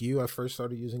much like you. I first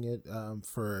started using it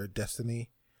for Destiny,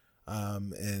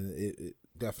 and it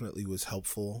definitely was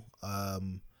helpful.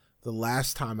 The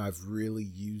last time I've really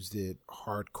used it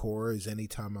hardcore is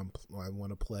anytime I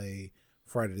want to play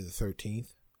Friday the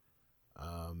 13th.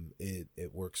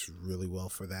 It works really well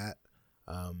for that.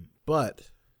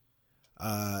 But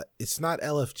it's not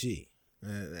LFG.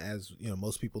 As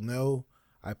most people know,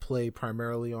 I play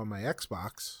primarily on my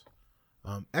Xbox.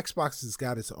 Xbox has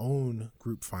got its own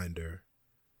group finder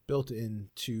built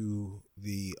into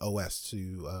the OS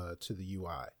to the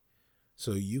UI.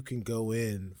 So you can go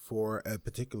in for a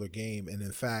particular game, and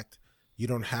in fact, you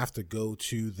don't have to go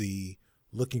to the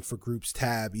looking for groups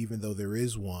tab, even though there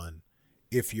is one.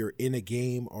 If you're in a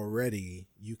game already,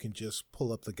 you can just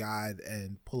pull up the guide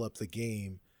and pull up the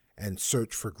game and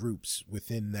search for groups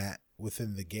within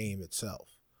the game itself.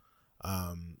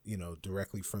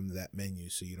 Directly from that menu,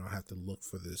 so you don't have to look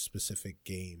for the specific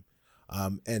game.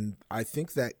 And I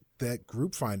think that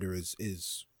group finder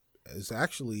is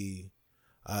actually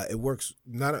it works.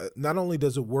 Not only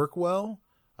does it work well,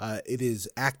 it is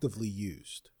actively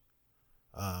used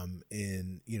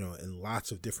in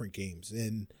lots of different games.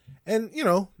 And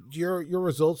your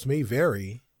results may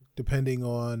vary depending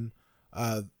on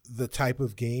the type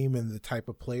of game and the type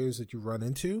of players that you run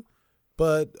into.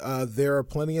 But there are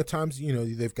plenty of times,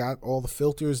 they've got all the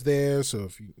filters there. So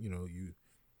if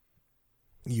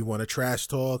you want to trash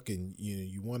talk and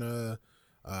you want to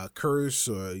curse,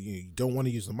 or you don't want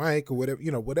to use the mic or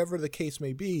whatever the case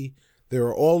may be, there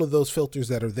are all of those filters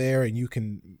that are there, and you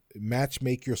can match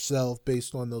make yourself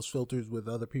based on those filters with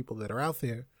other people that are out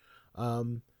there.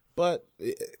 But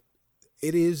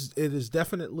it is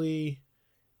definitely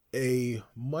a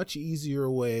much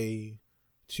easier way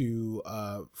to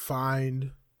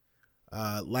find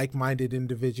like-minded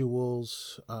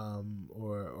individuals,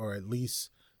 or at least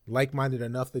like-minded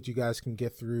enough that you guys can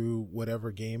get through whatever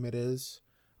game it is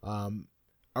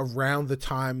around the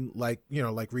time, like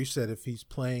Reef said, if he's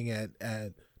playing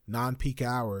at non-peak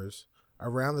hours,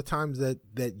 around the times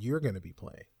that you're going to be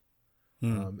playing.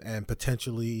 And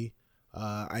potentially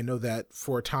I know that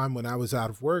for a time when I was out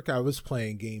of work, I was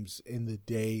playing games in the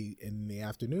day, in the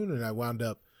afternoon, and I wound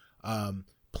up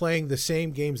playing the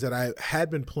same games that I had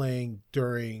been playing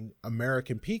during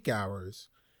American peak hours,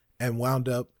 and wound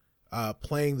up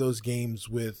playing those games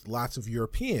with lots of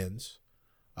Europeans,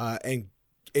 and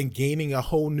gaining a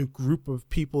whole new group of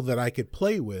people that I could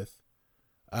play with,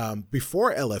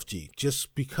 before LFG,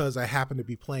 just because I happened to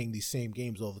be playing these same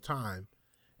games all the time,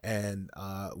 and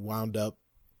wound up,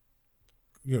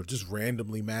 just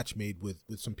randomly match made with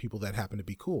some people that happen to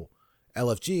be cool.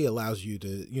 LFG allows you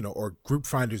to, or group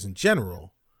finders in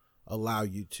general allow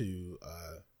you to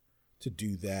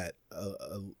do that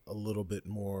a little bit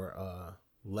more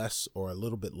less or a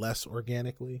little bit less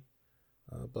organically.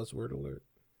 Buzzword alert.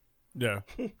 Yeah,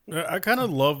 I kind of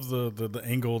love the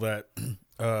angle that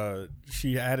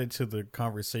she added to the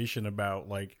conversation about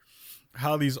like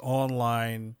how these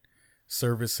online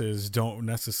services don't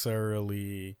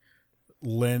necessarily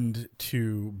lend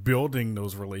to building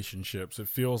those relationships. It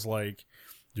feels like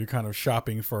you're kind of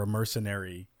shopping for a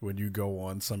mercenary when you go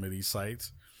on some of these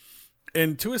sites.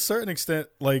 And to a certain extent,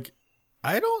 like,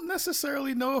 I don't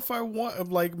necessarily know if I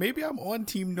want, like, maybe I'm on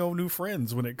team no new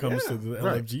friends when it comes to the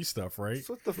LFG stuff, right? That's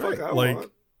what the fuck I like,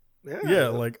 want. Yeah,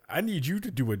 like, I need you to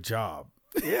do a job.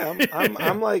 Yeah,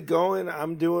 I'm like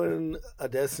I'm doing a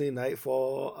Destiny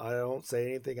Nightfall. I don't say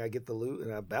anything. I get the loot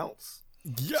and I bounce.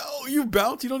 Yo, you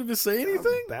bounce? You don't even say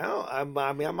anything? I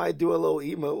might do a little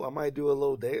emote. I might do a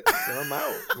little dance, and I'm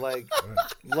out.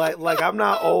 like I'm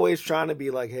not always trying to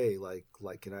be like, hey, like,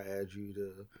 can I add you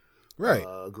to? Right.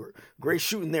 Great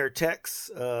shooting there, Tex.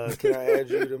 Can I add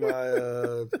you to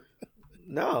my?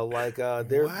 No, like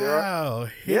there. Wow.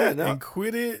 Yeah, no. And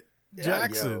quit it,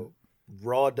 Jackson. Yo,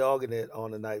 raw dogging it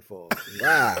on the Nightfall.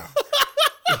 Wow.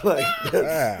 Like,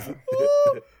 Wow.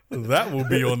 That will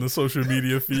be on the social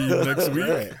media feed next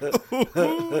week.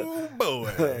 Oh,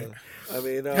 boy. I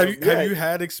mean, have you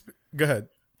had? Go ahead.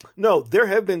 No, there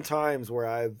have been times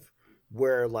where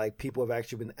like people have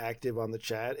actually been active on the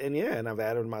chat, and I've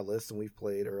added to my list and we've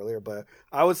played earlier. But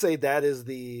I would say that is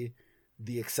the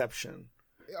exception.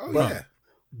 Oh but, yeah.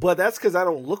 But that's because I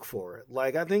don't look for it.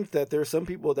 Like, I think that there's some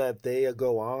people that they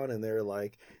go on and they're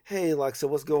like, hey, like, so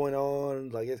what's going on?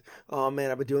 Like, oh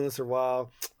man, I've been doing this for a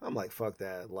while. I'm like, fuck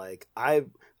that. Like, I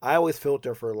always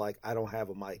filter for like, I don't have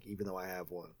a mic, even though I have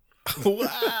one.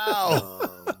 Wow.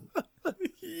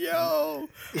 Yo.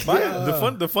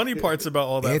 The funny parts about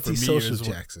all that Anti-social for me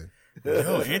is Jackson.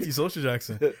 Anti-social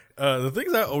Jackson. The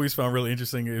things I always found really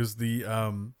interesting is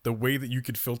the way that you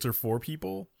could filter for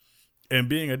people. And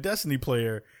being a Destiny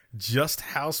player, just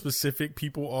how specific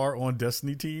people are on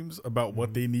Destiny teams about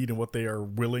what they need and what they are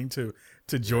willing to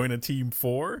join a team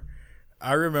for.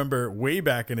 I remember way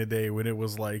back in the day when it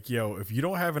was like, yo, if you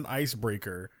don't have an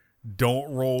icebreaker, don't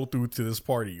roll through to this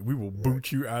party. We will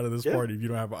boot you out of this party if you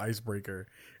don't have an icebreaker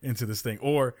into this thing.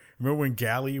 Or remember when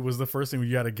Galley was the first thing when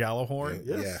you had a Gallahorn?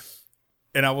 Yeah.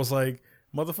 And I was like,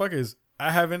 motherfuckers, I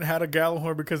haven't had a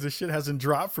Gallahorn because this shit hasn't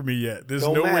dropped for me yet. There's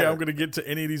no way I'm going to get to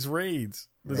any of these raids.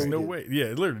 There's no way. Yeah,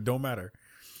 it literally don't matter.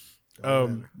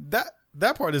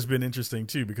 That part has been interesting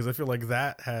too, because I feel like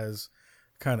that has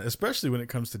kind of, especially when it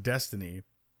comes to Destiny,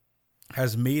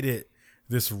 has made it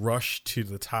this rush to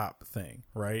the top thing,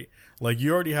 right? Like,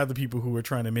 you already have the people who are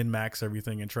trying to min-max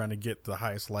everything and trying to get the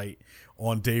highest light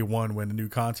on day one when the new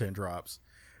content drops.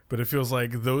 But it feels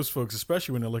like those folks,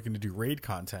 especially when they're looking to do raid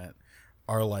content,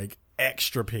 are like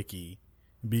extra picky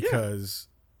because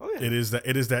it is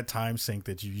that time sink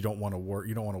that you don't want to work,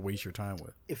 you don't want to waste your time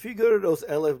with. If you go to those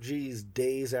LFGs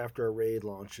days after a raid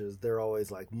launches, they're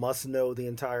always like must know the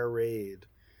entire raid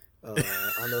on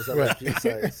those LFG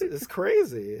sites. It's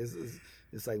crazy.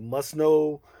 It's like must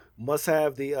know, must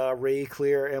have the raid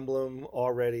clear emblem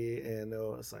already, and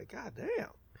it's like, god damn.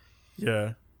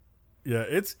 Yeah,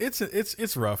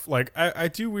 it's rough. Like, I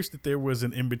do wish that there was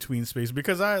an in between space,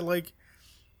 because I like,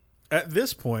 at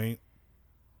this point,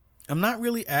 I'm not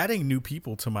really adding new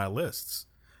people to my lists.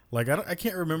 Like, I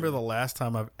can't remember the last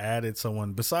time I've added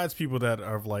someone besides people that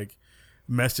have like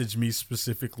messaged me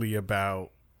specifically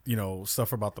about,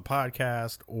 stuff about the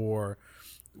podcast, or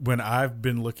when I've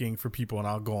been looking for people and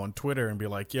I'll go on Twitter and be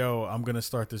like, yo, I'm going to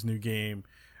start this new game.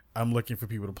 I'm looking for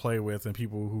people to play with, and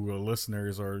people who are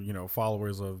listeners or,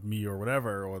 followers of me or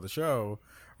whatever, or the show,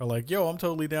 are like, yo, I'm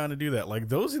totally down to do that. Like,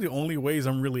 those are the only ways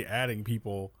I'm really adding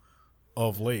people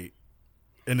of late.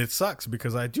 And it sucks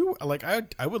because I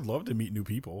would love to meet new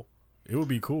people. It would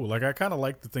be cool. Like, I kind of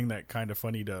like the thing that Kind of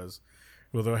Funny does,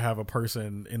 where they'll have a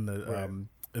person in the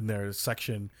in their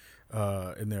section,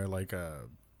 in their like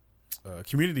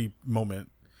community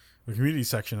moment, the community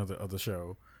section of the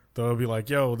show. They'll be like,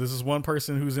 yo, this is one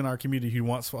person who's in our community who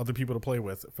wants other people to play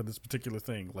with for this particular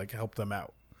thing. Like, help them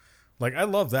out. Like, I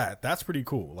love that. That's pretty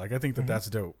cool. Like, I think that that's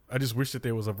dope. I just wish that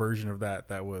there was a version of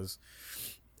that was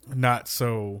not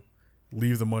so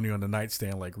leave the money on the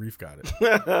nightstand like Reef got it.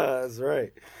 That's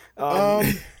right.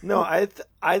 No, I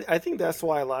think that's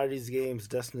why a lot of these games,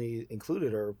 Destiny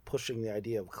included, are pushing the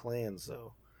idea of clans,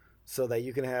 though, so that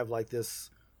you can have like this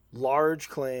large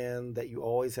clan that you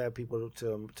always have people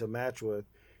to match with,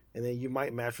 and then you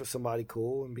might match with somebody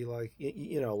cool and be like,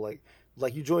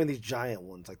 like you join these giant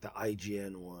ones, like the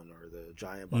IGN one or the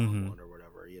Giant Bomb one or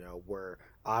whatever, where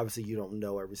obviously you don't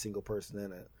know every single person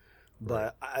in it.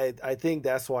 But I think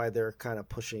that's why they're kind of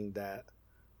pushing that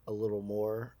a little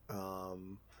more.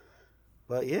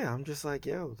 But yeah, I'm just like,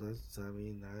 I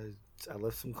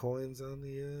left some coins on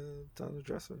the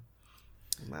dresser.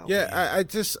 Yeah,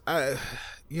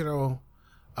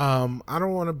 I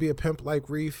don't want to be a pimp like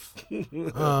Reef.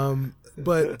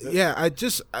 But yeah, I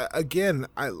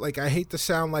hate to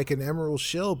sound like an emerald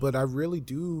shill, but I really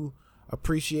do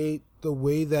appreciate the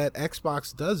way that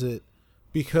Xbox does it,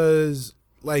 because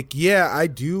I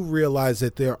do realize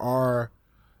that there are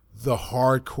the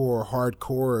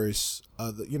hardcores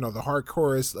of the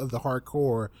hardcorest of the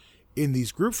hardcore in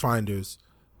these group finders,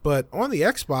 but on the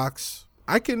Xbox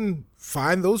I can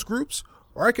find those groups,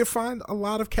 or I can find a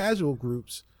lot of casual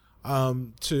groups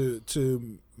to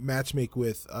matchmake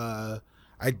with. I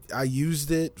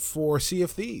used it for Sea of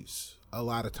Thieves a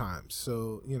lot of times,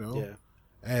 so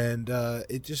and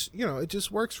it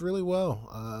just works really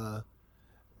well.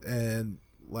 And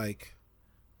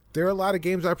there are a lot of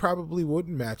games I probably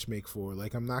wouldn't matchmake for.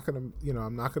 I'm not gonna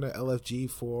LFG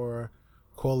for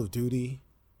Call of Duty.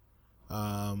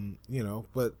 But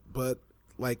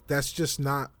that's just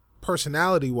not,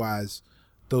 personality wise,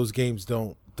 those games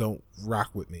don't rock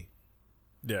with me.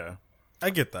 Yeah, I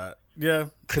get that. Yeah,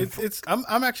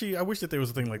 I'm actually, I wish that there was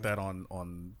a thing like that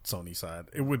on Sony's side.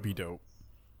 It would be dope.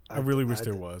 I really wish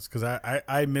there was, because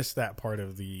I missed that part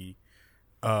of the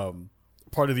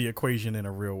equation in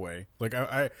a real way.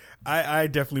 I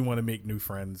definitely want to make new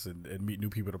friends and meet new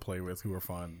people to play with who are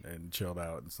fun and chilled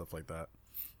out and stuff like that.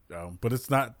 But it's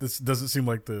not. This doesn't seem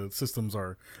like the systems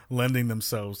are lending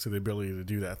themselves to the ability to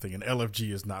do that thing, and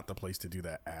LFG is not the place to do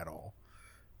that at all.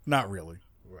 Not really.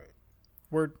 Right.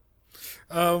 Word.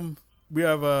 We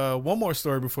have one more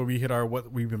story before we hit our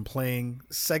what we've been playing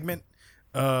segment.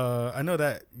 I know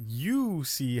that you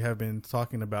have been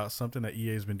talking about something that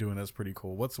EA has been doing that's pretty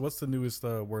cool. What's the newest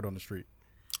word on the street?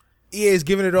 EA is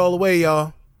giving it all away,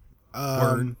 y'all.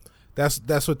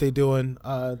 That's what they're doing.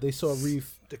 They saw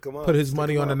Reef put his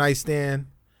money on a nightstand,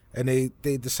 and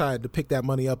they decided to pick that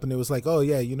money up, and it was like, oh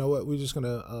yeah, you know what? We're just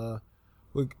gonna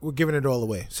we're giving it all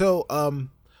away. So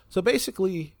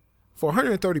basically, for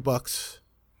 $130,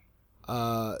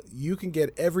 you can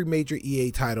get every major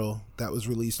EA title that was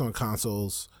released on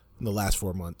consoles in the last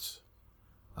 4 months.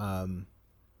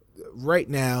 Right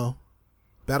now,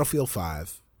 Battlefield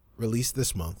 5, released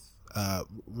this month,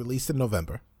 released in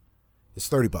November, is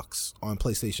 $30 on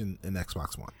PlayStation and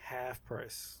Xbox One. Half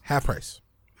price.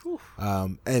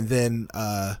 And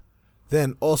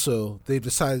then also they've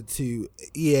decided to,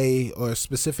 EA, or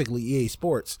specifically EA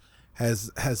Sports, has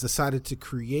decided to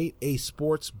create a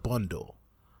sports bundle.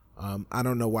 I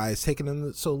don't know why it's taken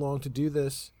them so long to do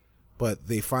this, but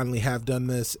they finally have done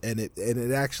this, and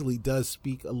it actually does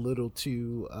speak a little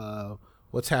to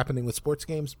what's happening with sports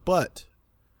games. But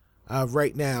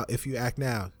right now, if you act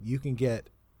now, you can get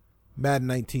Madden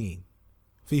 19,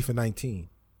 FIFA 19,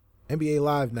 NBA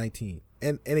Live 19,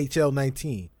 and NHL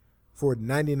 19 for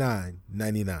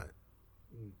 $99.99.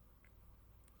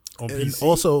 On And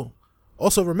PC?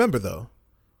 also remember though,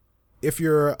 if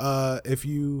you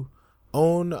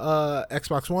own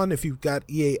Xbox One, if you've got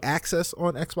EA Access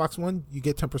on Xbox One, you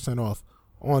get 10% off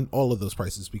on all of those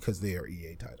prices because they are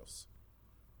EA titles.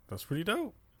 That's pretty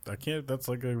dope. That's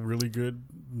like a really good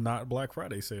not Black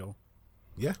Friday sale.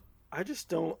 Yeah. I just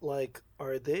don't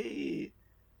are they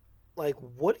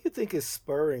what do you think is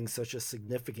spurring such a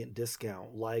significant discount?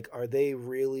 Are they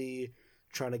really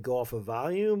trying to go off of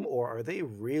volume, or are they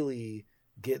really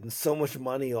getting so much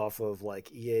money off of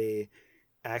EA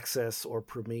Access or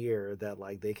Premiere that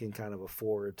they can kind of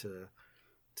afford to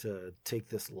take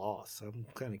this loss? I'm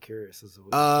kind of curious as to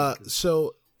what you think.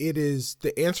 So it is,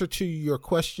 the answer to your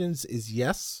questions is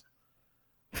yes.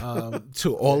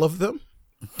 To all of them.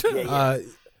 Yeah.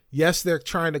 Yes, they're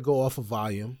trying to go off of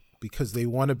volume because they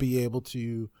want to be able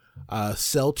to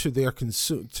sell to their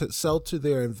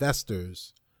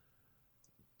investors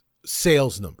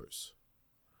sales numbers.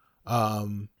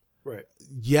 Right.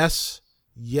 Yes,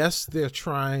 they're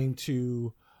trying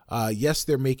to. Yes,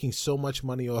 they're making so much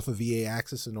money off of EA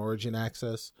Access and Origin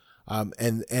Access,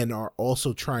 and are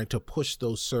also trying to push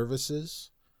those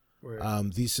services.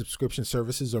 Right. These subscription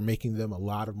services are making them a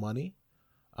lot of money,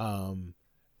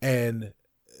 and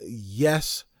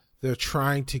yes, they're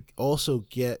trying to also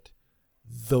get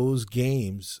those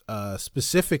games,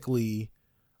 specifically,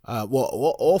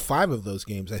 all 5 of those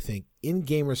games, I think, in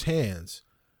gamers' hands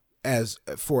as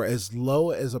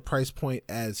low as a price point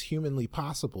as humanly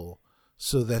possible,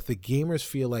 so that the gamers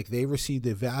feel like they received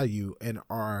their value and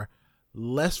are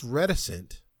less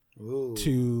reticent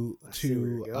to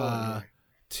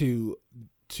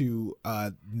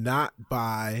not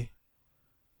buy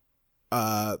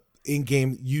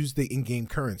use the in-game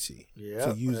currency.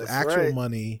 To use actual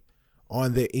money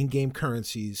on the in-game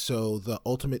currencies. So the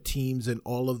Ultimate Teams and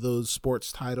all of those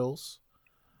sports titles,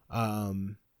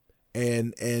 and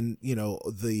you know,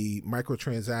 the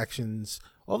microtransactions,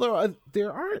 although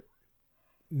there aren't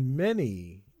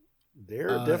many. There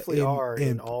definitely are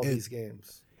in all these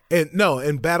games.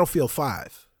 And Battlefield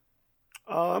 5.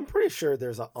 I'm pretty sure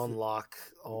there's an unlock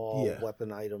all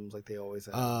weapon items like they always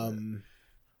have.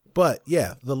 But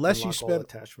yeah, the less you spend,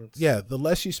 the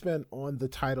less you spend on the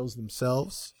titles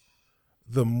themselves,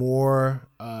 the more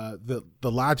the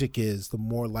logic is, the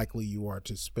more likely you are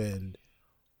to spend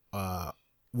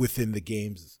within the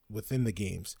games.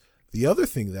 The other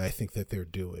thing that I think that they're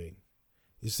doing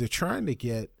is they're trying to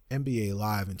get NBA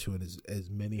Live into as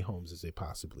many homes as they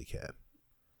possibly can.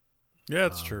 Yeah,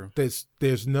 it's true.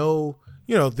 There's no,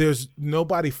 you know, there's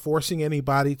nobody forcing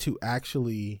anybody to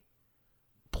actually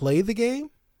play the game,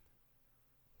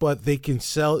 but they can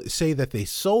say that they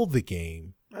sold the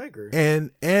game. I agree.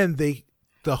 And the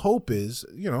hope is,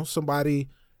 you know, somebody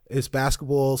is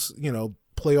basketball, you know,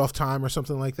 playoff time or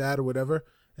something like that or whatever,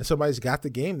 and somebody's got the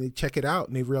game, they check it out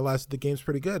and they realize that the game's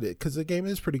pretty good, because the game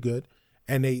is pretty good,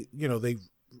 and they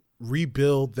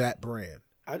rebuild that brand.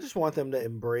 I just want them to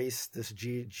embrace this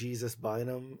Jesus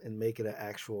Bynum and make it an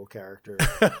actual character,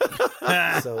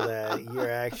 so that you're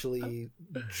actually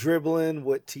dribbling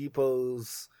with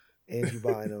T-Pose Andrew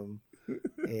Bynum,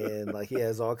 and like he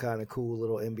has all kind of cool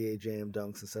little NBA Jam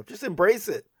dunks and stuff. Just embrace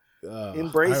it.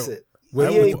 Embrace it.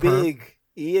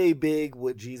 EA big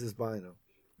with Jesus Bynum.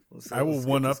 I will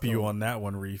one up you on that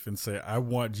one, Reef, and say I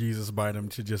want Jesus Bynum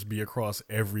to just be across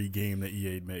every game that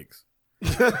EA makes.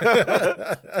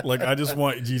 Like I just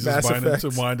want Jesus Bynum to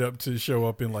wind up to show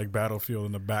up in like Battlefield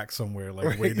in the back somewhere,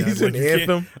 like way down. He's like an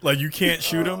Anthem. You can't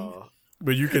shoot him,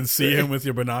 but you can see him with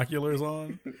your binoculars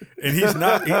on, and he's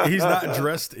not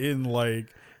dressed in like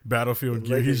Battlefield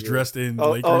gear. He's dressed in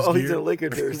Lakers gear. He's in Laker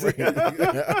jersey.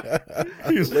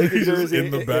 he's just in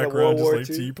the background, just like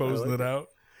T-posing it out.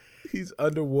 He's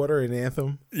underwater in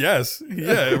Anthem. Yes,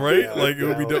 yeah, right. Like it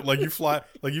would be dope. Like you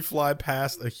fly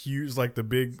past a huge, like the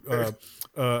big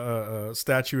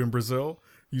statue in Brazil.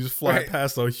 You just fly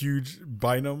past a huge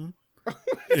Bynum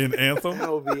in Anthem.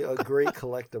 That would be a great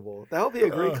collectible. That would be a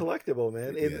great collectible,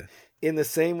 man. In the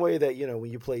same way that, you know,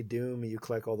 when you play Doom and you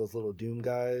collect all those little Doom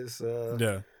guys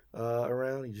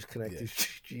around, you just connect these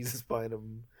Jesus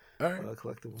Bynum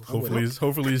collectibles.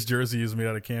 Hopefully his jersey is made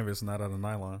out of canvas, not out of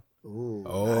nylon. Ooh,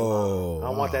 nylon. I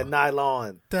want that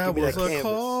nylon. That was a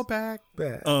callback.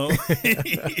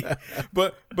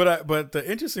 But the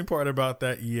interesting part about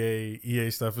that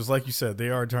EA stuff is, like you said, they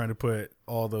are trying to put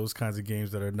all those kinds of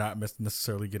games that are not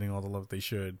necessarily getting all the love they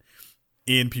should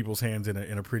in people's hands in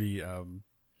a pretty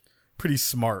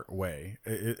smart way.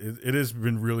 It has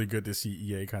been really good to see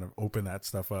EA kind of open that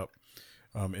stuff up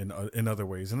in other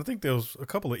ways. And I think there's a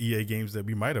couple of EA games that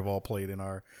we might have all played in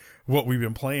our what we've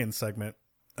been playing segment.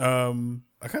 I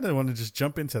kind of want to just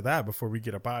jump into that before we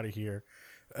get up out of here.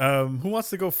 Who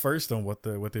wants to go first on what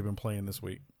they've been playing this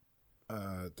week?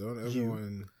 Don't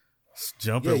everyone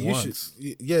jump at once?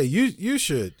 You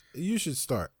should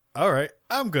start. All right,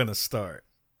 I'm gonna start.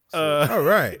 All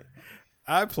right.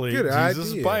 I played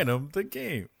Jesus Bynum, the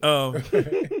game. I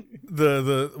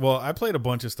played a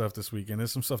bunch of stuff this week, and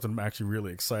there's some stuff that I'm actually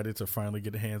really excited to finally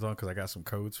get hands on because I got some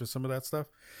codes for some of that stuff.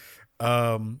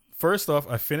 First off,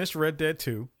 I finished Red Dead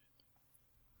 2.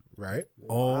 Right.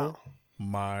 Wow. Oh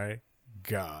my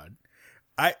God.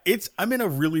 I'm in a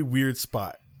really weird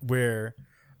spot where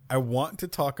I want to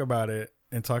talk about it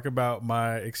and talk about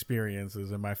my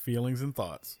experiences and my feelings and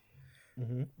thoughts.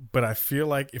 Mm-hmm. But I feel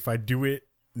like if I do it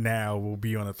now, we'll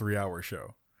be on a 3-hour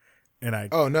show.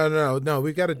 And no,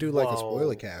 we got to do like a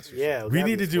spoiler cast. Yeah, we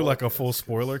need to do like a full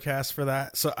spoiler cast for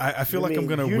that. So I feel like I'm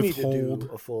going to withhold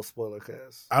a full spoiler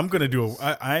cast. I'm going to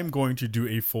do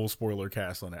a full spoiler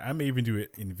cast on it. I may even do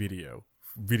it in video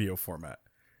format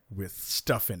with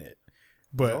stuff in it.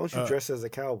 But why don't you dress as a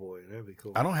cowboy? That'd be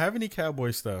cool. I don't have any cowboy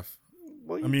stuff.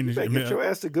 Well, you get your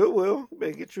ass to Goodwill. You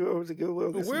better get your ass to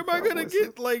Goodwill. Where am I going to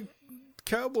get like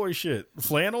cowboy shit?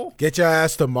 Flannel? Get your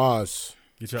ass to Mars.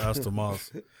 Get your ass to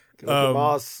Mars.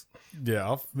 Moss.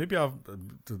 Yeah, maybe I'll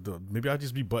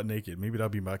just be butt naked. Maybe that'll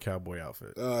be my cowboy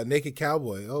outfit. Naked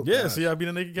cowboy. Oh, yeah. gosh. See, I'll be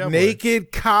the naked cowboy.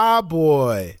 Naked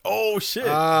cowboy. Oh shit.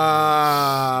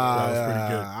 That was pretty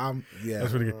good.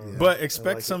 That's pretty good. Yeah. But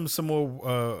expect like some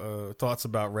more thoughts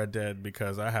about Red Dead,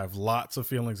 because I have lots of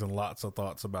feelings and lots of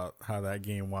thoughts about how that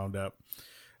game wound up.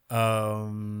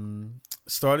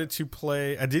 Started to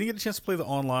play. I didn't get a chance to play the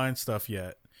online stuff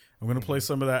yet. I'm gonna play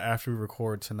some of that after we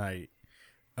record tonight.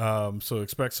 So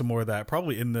expect some more of that.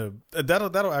 Probably in the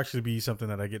that'll actually be something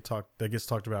that gets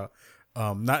talked about.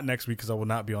 Not next week, because I will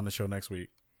not be on the show next week.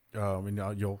 And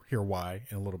you'll hear why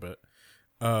in a little bit.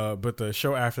 But the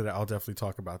show after that, I'll definitely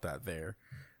talk about that there.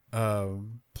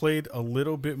 Played a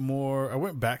little bit more. I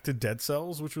went back to Dead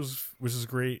Cells, which is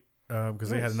great, because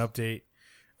they had an update.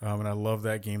 And I love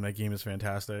that game. That game is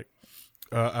fantastic.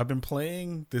 I've been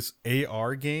playing this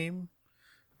AR game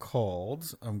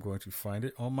called, I'm going to find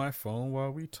it on my phone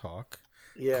while we talk.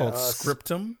 Yeah, called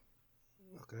Scriptum.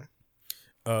 Okay.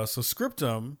 So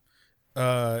Scriptum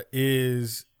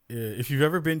is, if you've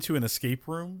ever been to an escape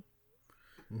room,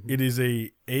 it is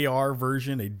a AR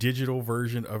version, a digital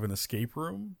version of an escape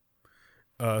room.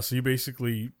 So you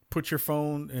basically put your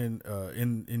phone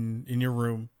in your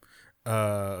room.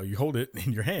 You hold it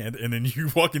in your hand, and then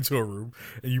you walk into a room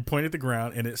and you point at the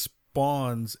ground, and it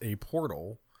spawns a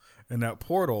portal, and that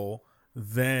portal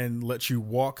then lets you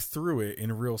walk through it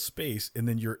in real space, and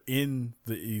then you're in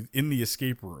the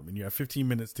escape room, and you have 15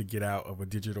 minutes to get out of a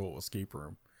digital escape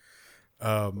room.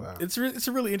 Wow. It's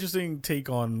a really interesting take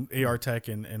on AR tech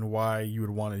and why you would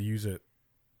want to use it,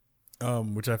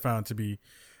 which I found to be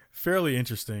fairly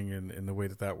interesting in the way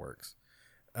that works.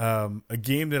 A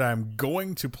game that I'm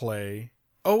going to play.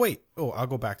 I'll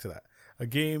go back to that. A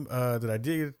game that I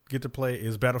did get to play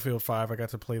is Battlefield 5. I got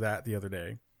to play that the other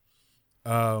day.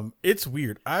 It's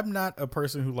weird. I'm not a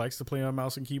person who likes to play on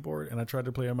mouse and keyboard, and I tried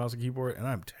to play on mouse and keyboard, and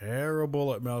I'm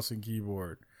terrible at mouse and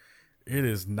keyboard. It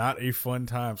is not a fun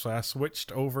time. So I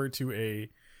switched over to a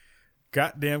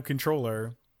goddamn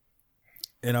controller,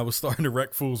 and I was starting to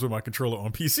wreck fools with my controller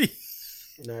on PC.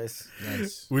 Nice.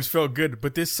 Which felt good,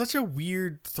 but there's such a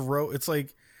weird throw. It's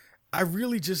like, I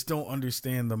really just don't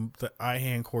understand the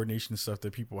eye-hand coordination stuff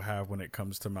that people have when it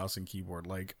comes to mouse and keyboard.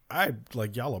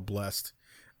 Y'all are blessed.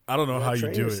 I don't know how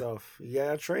you do yourself. it.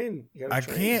 Yeah, train. I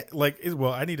can't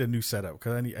I need a new setup,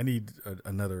 because I need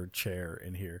another chair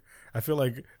in here. I feel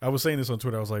like I was saying this on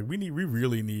Twitter. I was like, we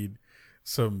really need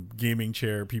some gaming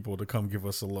chair people to come give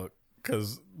us a look,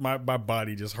 because my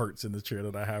body just hurts in the chair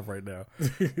that I have right now.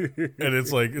 And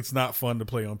it's like, it's not fun to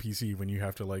play on PC when you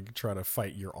have to try to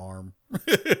fight your arm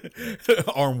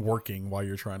working while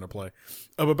you're trying to play.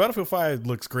 But Battlefield 5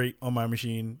 looks great on my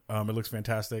machine. It looks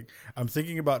fantastic. I'm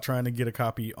thinking about trying to get a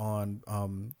copy on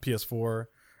PS4,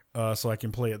 so I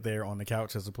can play it there on the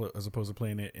couch as opposed to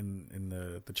playing it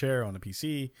in the chair on the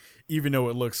PC. Even though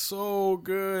it looks so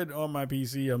good on my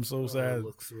PC, I'm so sad. It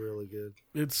looks really good.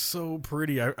 It's so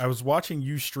pretty. I was watching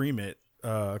you stream it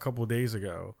a couple of days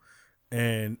ago,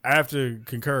 and I have to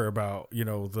concur about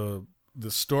the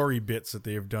story bits that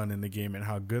they have done in the game and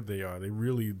how good they are. They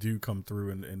really do come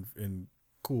through in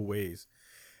cool ways.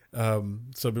 So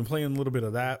I've been playing a little bit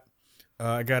of that.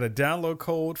 I got a download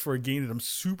code for a game that I'm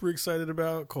super excited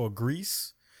about called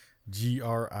Gris,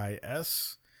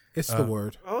 GRIS. It's the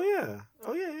word. Oh yeah.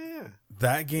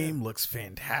 That game looks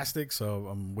fantastic. So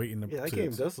I'm waiting to. Yeah, that game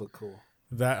does look cool.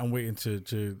 I'm waiting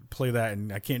to play that,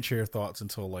 and I can't share thoughts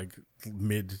until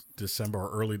mid-December or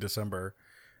early December,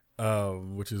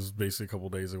 which is basically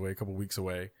a couple weeks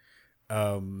away.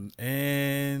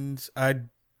 And I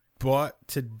bought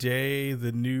today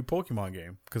the new Pokemon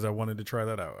game because I wanted to try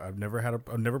that out. I've never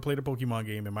played a Pokemon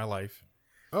game in my life.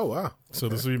 Oh wow! Okay. So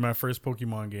this will be my first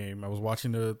Pokemon game. I was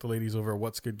watching the ladies over at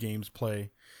What's Good Games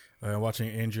play, watching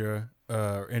Andrea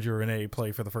Renee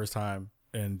play for the first time,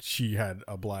 and she had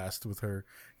a blast with her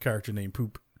character named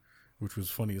Poop, which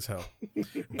was funny as hell.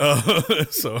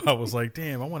 So I was like,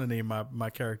 damn, I want to name my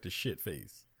character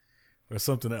Shitface or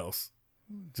something else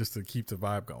just to keep the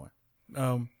vibe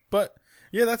going. But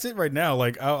yeah, that's it right now.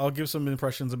 I'll give some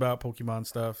impressions about Pokemon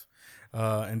stuff,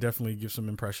 and definitely give some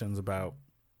impressions about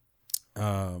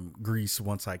Greece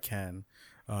once I can,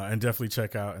 and definitely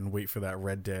check out and wait for that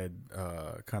Red Dead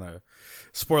kind of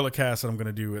spoiler cast that I'm going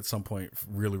to do at some point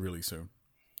really, really soon.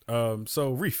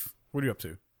 So Reef, what are you up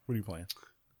to? What are you playing?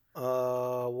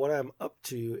 What I'm up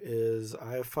to is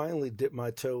I have finally dipped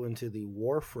my toe into the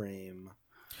Warframe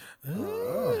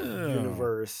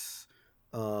universe,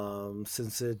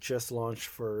 since it just launched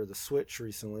for the Switch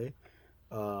recently.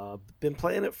 Been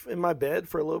playing it in my bed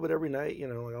for a little bit every night.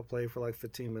 I'll play for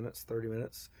 15 minutes, 30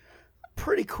 minutes.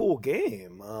 Pretty cool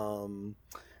game.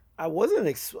 I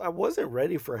wasn't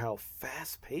ready for how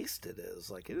fast paced it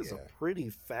is. Like it is a pretty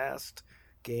fast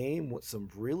game with some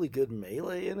really good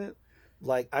melee in it.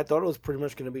 Like I thought it was pretty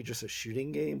much going to be just a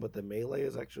shooting game, but the melee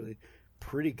is actually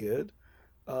pretty good.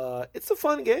 It's a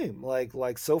fun game.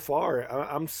 Like so far,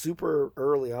 I'm super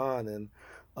early on, and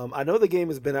I know the game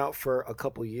has been out for a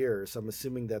couple years. I'm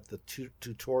assuming that the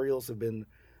tutorials have been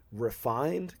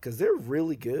refined because they're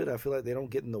really good. I feel like they don't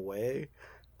get in the way.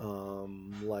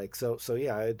 Like so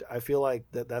yeah, I feel like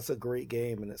that's a great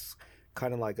game, and it's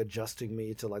kind of like adjusting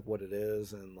me to like what it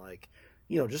is, and like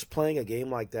just playing a game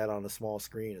like that on a small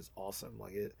screen is awesome.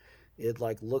 Like it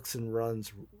like looks and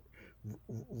runs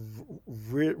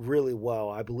really well.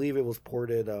 I believe it was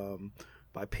ported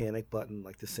by Panic Button,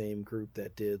 like the same group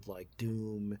that did like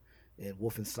Doom and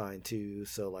Wolfenstein 2.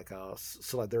 So like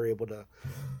they're able to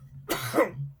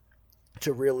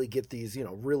to really get these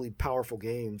really powerful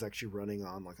games actually running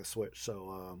on like a Switch.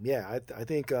 So yeah, I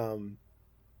think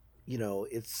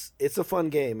it's a fun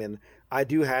game, and I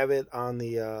do have it on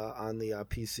the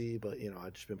PC, but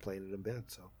I've just been playing it in bed.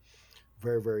 So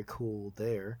very, very cool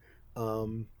there.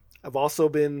 I've also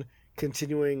been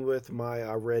continuing with my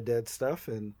Red Dead stuff,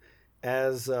 and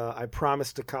as I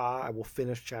promised to Ka, I will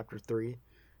finish Chapter 3.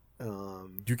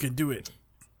 You can do it.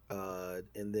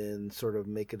 And then sort of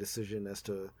make a decision as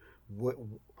to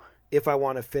if I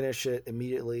want to finish it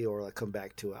immediately or like come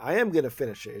back to it. I am going to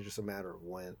finish it. It's just a matter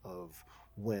of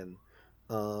when.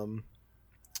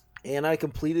 And I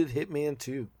completed Hitman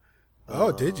 2.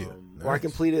 Oh, did you? Nice. Or I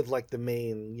completed like the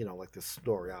main, like the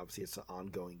story. Obviously, it's an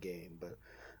ongoing game, but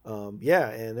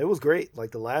yeah, and it was great.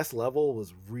 Like the last level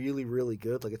was really, really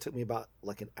good. Like it took me about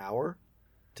like an hour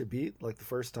to beat like the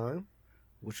first time,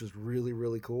 which was really,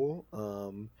 really cool.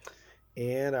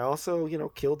 And I also,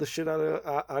 killed the shit out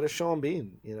of Sean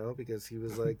Bean, because he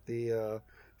was like the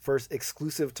first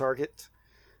exclusive target.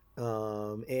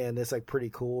 And it's like pretty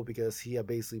cool because he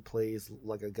basically plays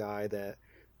like a guy that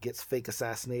gets fake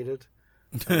assassinated.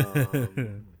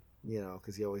 Because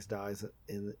he always dies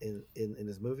in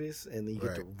his movies, and then you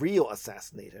get to real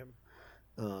assassinate him.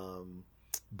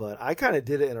 But I kind of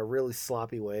did it in a really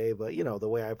sloppy way. But the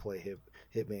way I play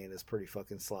Hitman is pretty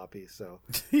fucking sloppy. So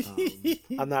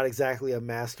I'm not exactly a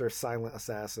master silent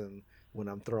assassin when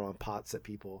I'm throwing pots at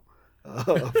people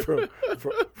from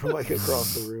like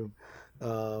across the room.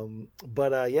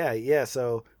 But yeah.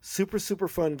 So super, super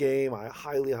fun game. I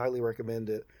highly, highly recommend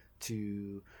it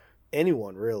to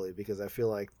anyone really, because I feel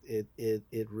like it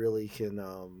really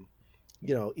can,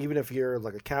 even if you're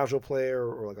like a casual player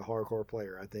or like a hardcore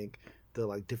player, I think the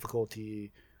like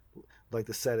difficulty, like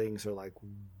the settings are like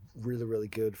really, really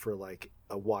good for like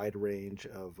a wide range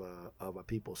of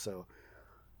people. So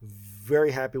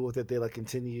very happy with it. They like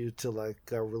continue to like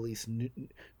release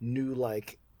new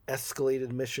like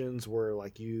escalated missions where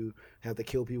like you have to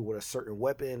kill people with a certain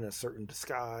weapon, a certain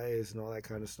disguise, and all that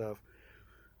kind of stuff.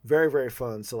 Very, very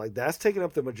fun. So like that's taken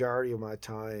up the majority of my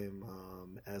time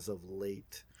as of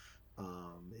late,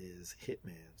 is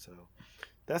Hitman. So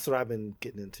that's what I've been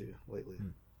getting into lately.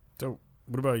 So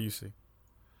what about you, C?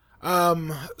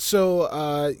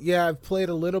 Yeah, I've played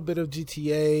a little bit of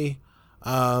GTA.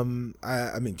 I mean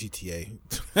GTA.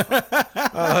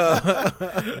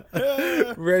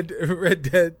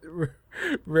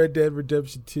 Red Dead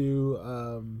Redemption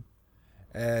 2.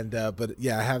 But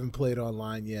yeah, I haven't played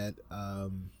online yet.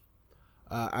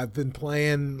 I've been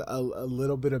playing a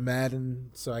little bit of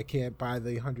Madden, so I can't buy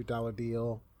the $100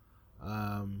 deal.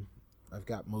 I've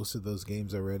got most of those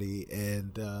games already,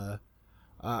 and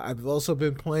I've also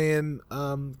been playing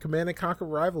Command & Conquer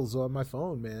Rivals on my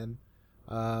phone, man.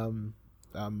 I'm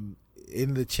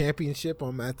in the championship.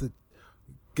 I'm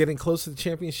getting close to the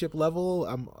championship level.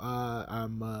 I'm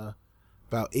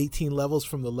about 18 levels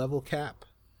from the level cap.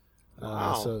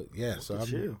 Wow.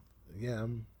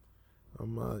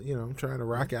 I'm trying to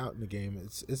rock out in the game.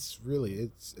 It's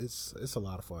really a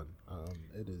lot of fun.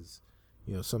 It is,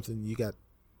 something you got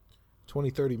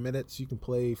 20-30 minutes, you can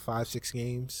play 5-6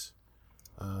 games.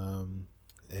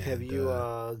 Have you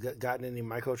gotten any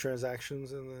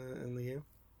microtransactions in the game?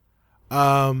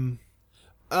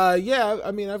 Yeah,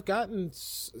 I mean, I've gotten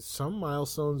some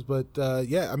milestones, but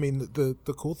yeah, I mean,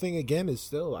 the cool thing again is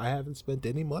still I haven't spent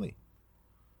any money.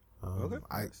 Okay.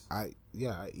 I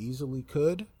easily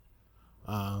could.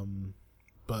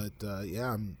 But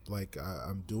yeah, I'm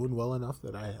doing well enough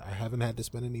that I haven't had to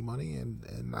spend any money,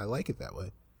 and I like it that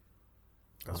way.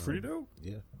 That's pretty dope.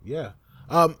 Yeah.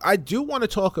 I do want to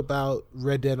talk about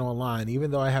Red Dead Online, even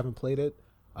though I haven't played it.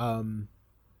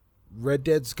 Red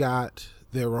Dead's got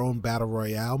their own battle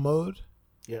royale mode.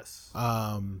 Yes.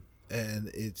 And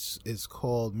it's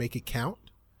called Make It Count.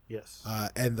 Yes.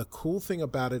 And the cool thing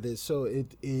about it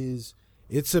is,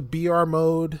 it's a BR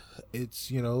mode. It's,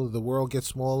 the world gets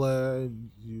smaller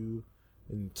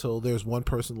until there's one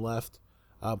person left.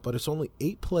 But it's only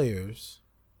 8 players,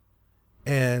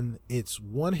 and it's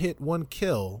one hit, one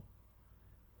kill,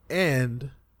 and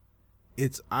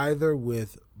it's either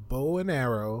with bow and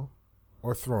arrow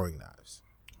or throwing knives.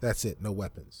 That's it, no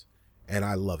weapons. And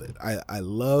I love it. I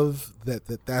love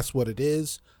that's what it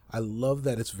is. I love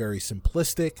that it's very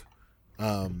simplistic,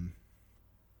 at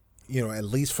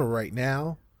least for right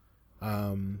now.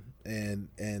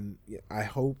 And I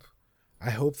hope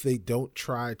they don't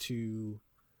try to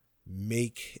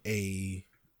make a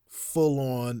full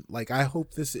on, I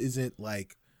hope this isn't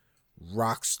like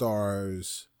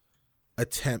Rockstar's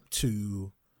attempt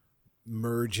to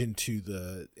merge into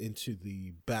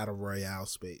the battle royale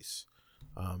space.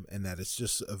 And that it's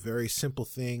just a very simple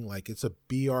thing. Like, it's a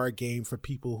BR game for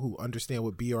people who understand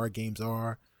what BR games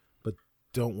are, but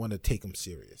don't want to take them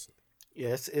seriously.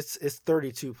 Yes, it's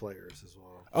 32 players as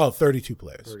well. Oh, 32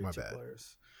 players. 32 My bad.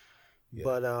 Players. Yeah.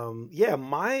 But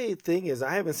my thing is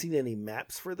I haven't seen any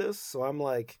maps for this, so I'm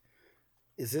like,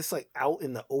 is this like out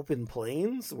in the open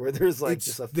plains where there's like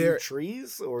just a few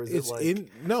trees, or is it like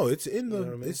it's in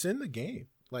the it's in the game.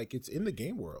 Like, it's in the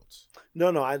game worlds. No,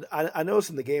 I know it's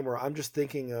in the game world. I'm just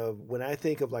thinking of, when I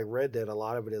think of like Red Dead, a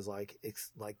lot of it is like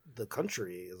like the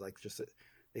country is like just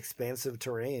expansive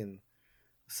terrain.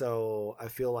 So I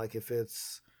feel like if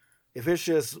it's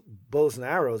just bows and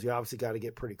arrows, you obviously got to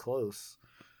get pretty close.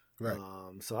 Right.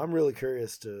 So I'm really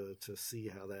curious to see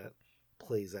how that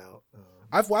plays out.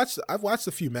 I've watched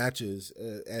a few matches,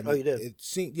 and you did?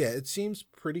 It seems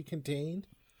pretty contained.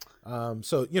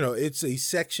 So it's a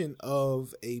section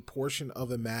of a portion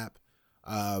of a map.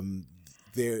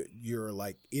 There, you're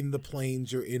like in the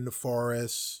plains, you're in the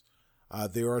forests.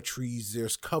 There are trees,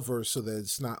 there's cover, so that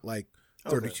it's not like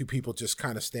 32 people just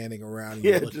kind of standing around and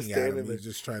you're looking at them. You're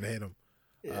just trying to hit them.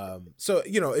 Yeah. So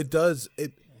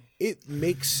it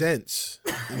makes sense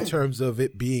in terms of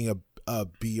it being a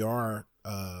BR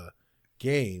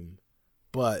game,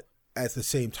 but at the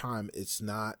same time, it's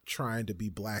not trying to be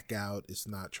Blackout. It's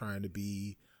not trying to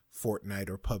be Fortnite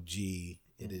or PUBG.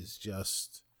 It is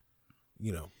just,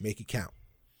 make it count.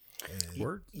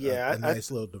 And a nice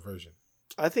little diversion.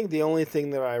 I think the only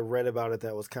thing that I read about it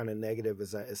that was kind of negative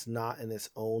is that it's not in its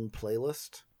own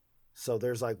playlist. So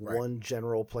there's like one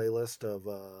general playlist of,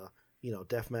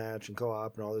 deathmatch and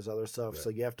co-op and all this other stuff. Right. So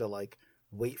you have to like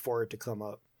wait for it to come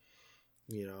up.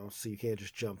 So you can't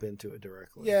just jump into it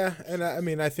directly. Yeah, and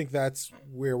I think that's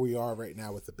where we are right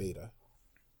now with the beta.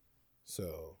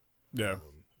 So yeah,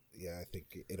 I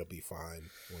think it'll be fine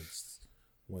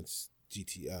once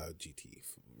GT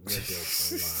Red Dead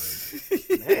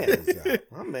Online. Man,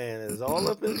 my man is all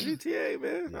up in GTA,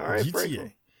 man. All right,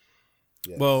 GTA.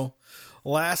 Yes. Well,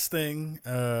 last thing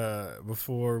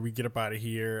before we get up out of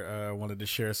here, I wanted to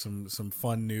share some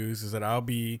fun news. Is that I'll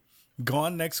be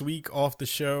gone next week off the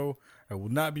show. I will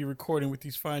not be recording with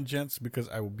these fine gents because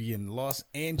I will be in Los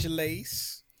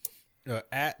Angeles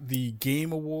at the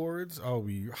Game Awards. I'll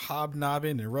be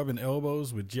hobnobbing and rubbing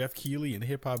elbows with Jeff Keighley and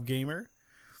Hip Hop Gamer.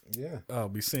 Yeah. I'll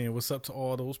be saying what's up to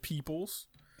all those peoples.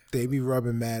 They be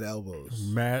rubbing mad elbows.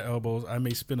 Mad elbows. I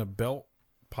may spin a belt,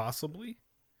 possibly.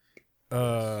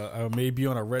 I may be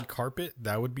on a red carpet.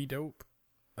 That would be dope.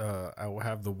 I will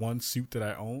have the one suit that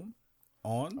I own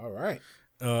on. All right.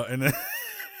 And then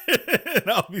and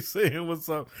I'll be saying what's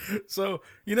up. So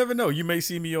you never know. You may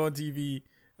see me on TV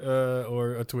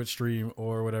or a Twitch stream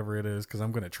or whatever it is, because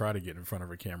I'm going to try to get in front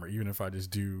of a camera, even if I just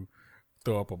do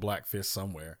throw up a black fist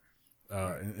somewhere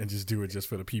and just do it just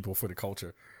for the people, for the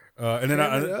culture. And then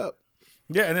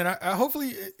I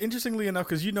hopefully, interestingly enough,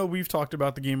 because we've talked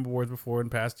about the Game Awards before in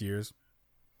past years,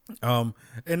 and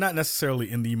not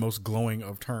necessarily in the most glowing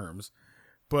of terms,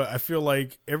 but I feel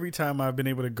like every time I've been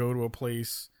able to go to a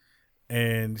place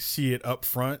and see it up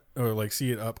front or like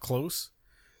see it up close,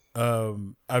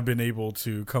 I've been able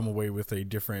to come away with a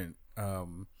different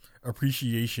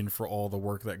appreciation for all the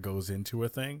work that goes into a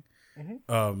thing.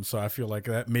 Mm-hmm. So I feel like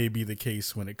that may be the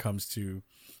case when it comes to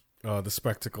the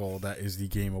spectacle that is the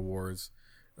Game Awards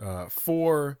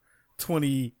for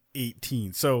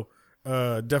 2018. So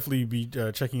definitely be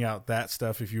checking out that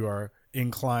stuff if you are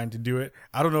inclined to do it.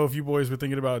 I don't know if you boys were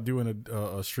thinking about doing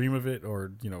a stream of it,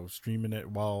 or streaming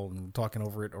it while talking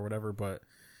over it or whatever, but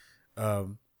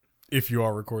if you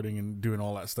are recording and doing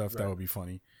all that stuff, that would be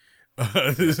funny.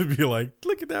 This would be like,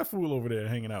 look at that fool over there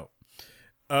hanging out.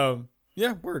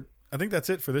 Word. I think that's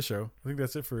it for this show. I think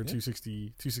that's it for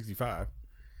 265.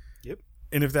 Yep.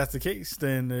 And if that's the case,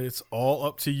 then it's all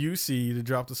up to you, C, to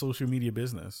drop the social media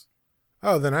business.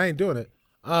 Oh, then I ain't doing it.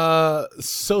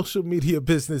 Social media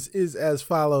business is as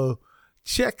follow.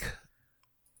 Check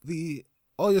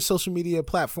all your social media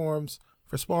platforms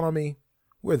for Spawn on Me.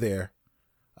 We're there.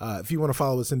 If you want to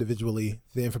follow us individually,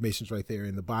 the information's right there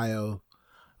in the bio.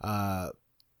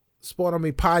 Spawn on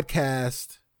Me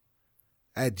podcast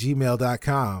at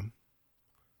gmail.com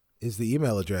is the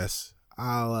email address.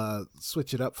 I'll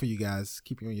switch it up for you guys.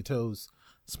 Keep you on your toes.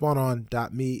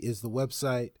 Spawnon.me is the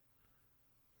website.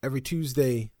 Every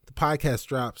Tuesday, the podcast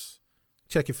drops.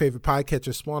 Check your favorite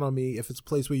podcatcher, Spawn on Me. If it's a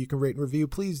place where you can rate and review,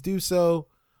 please do so.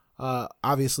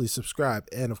 Obviously, subscribe.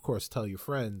 And, of course, tell your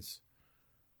friends.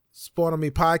 Spawn on Me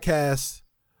podcast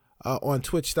on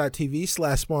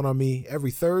twitch.tv/Spawn on Me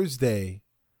every Thursday.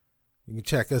 You can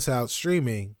check us out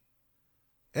streaming.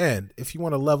 And if you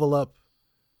want to level up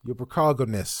your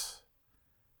Bricago-ness,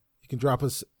 you can drop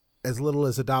us as little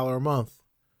as $1 a month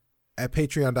at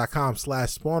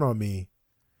patreon.com/Spawn on Me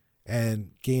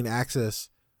and gain access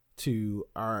to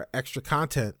our extra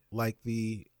content like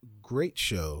the great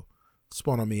show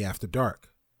Spawn on Me After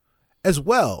Dark, as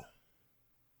well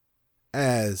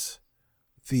as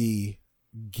the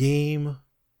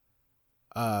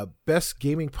best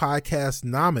gaming podcast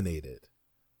nominated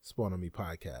Spawn on Me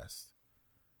podcast.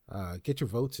 Get your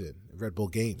votes in Red Bull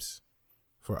Games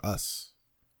for us.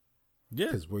 Yeah.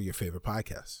 Because we're your favorite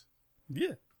podcast.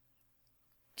 Yeah.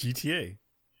 GTA.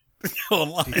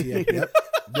 Online. GTA,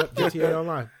 yep, GTA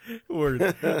Online. Word.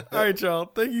 All right, y'all.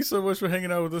 Thank you so much for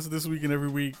hanging out with us this week and every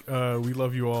week. We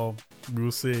love you all. We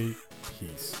will say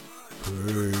peace.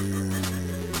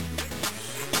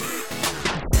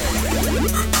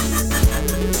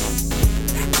 Peace.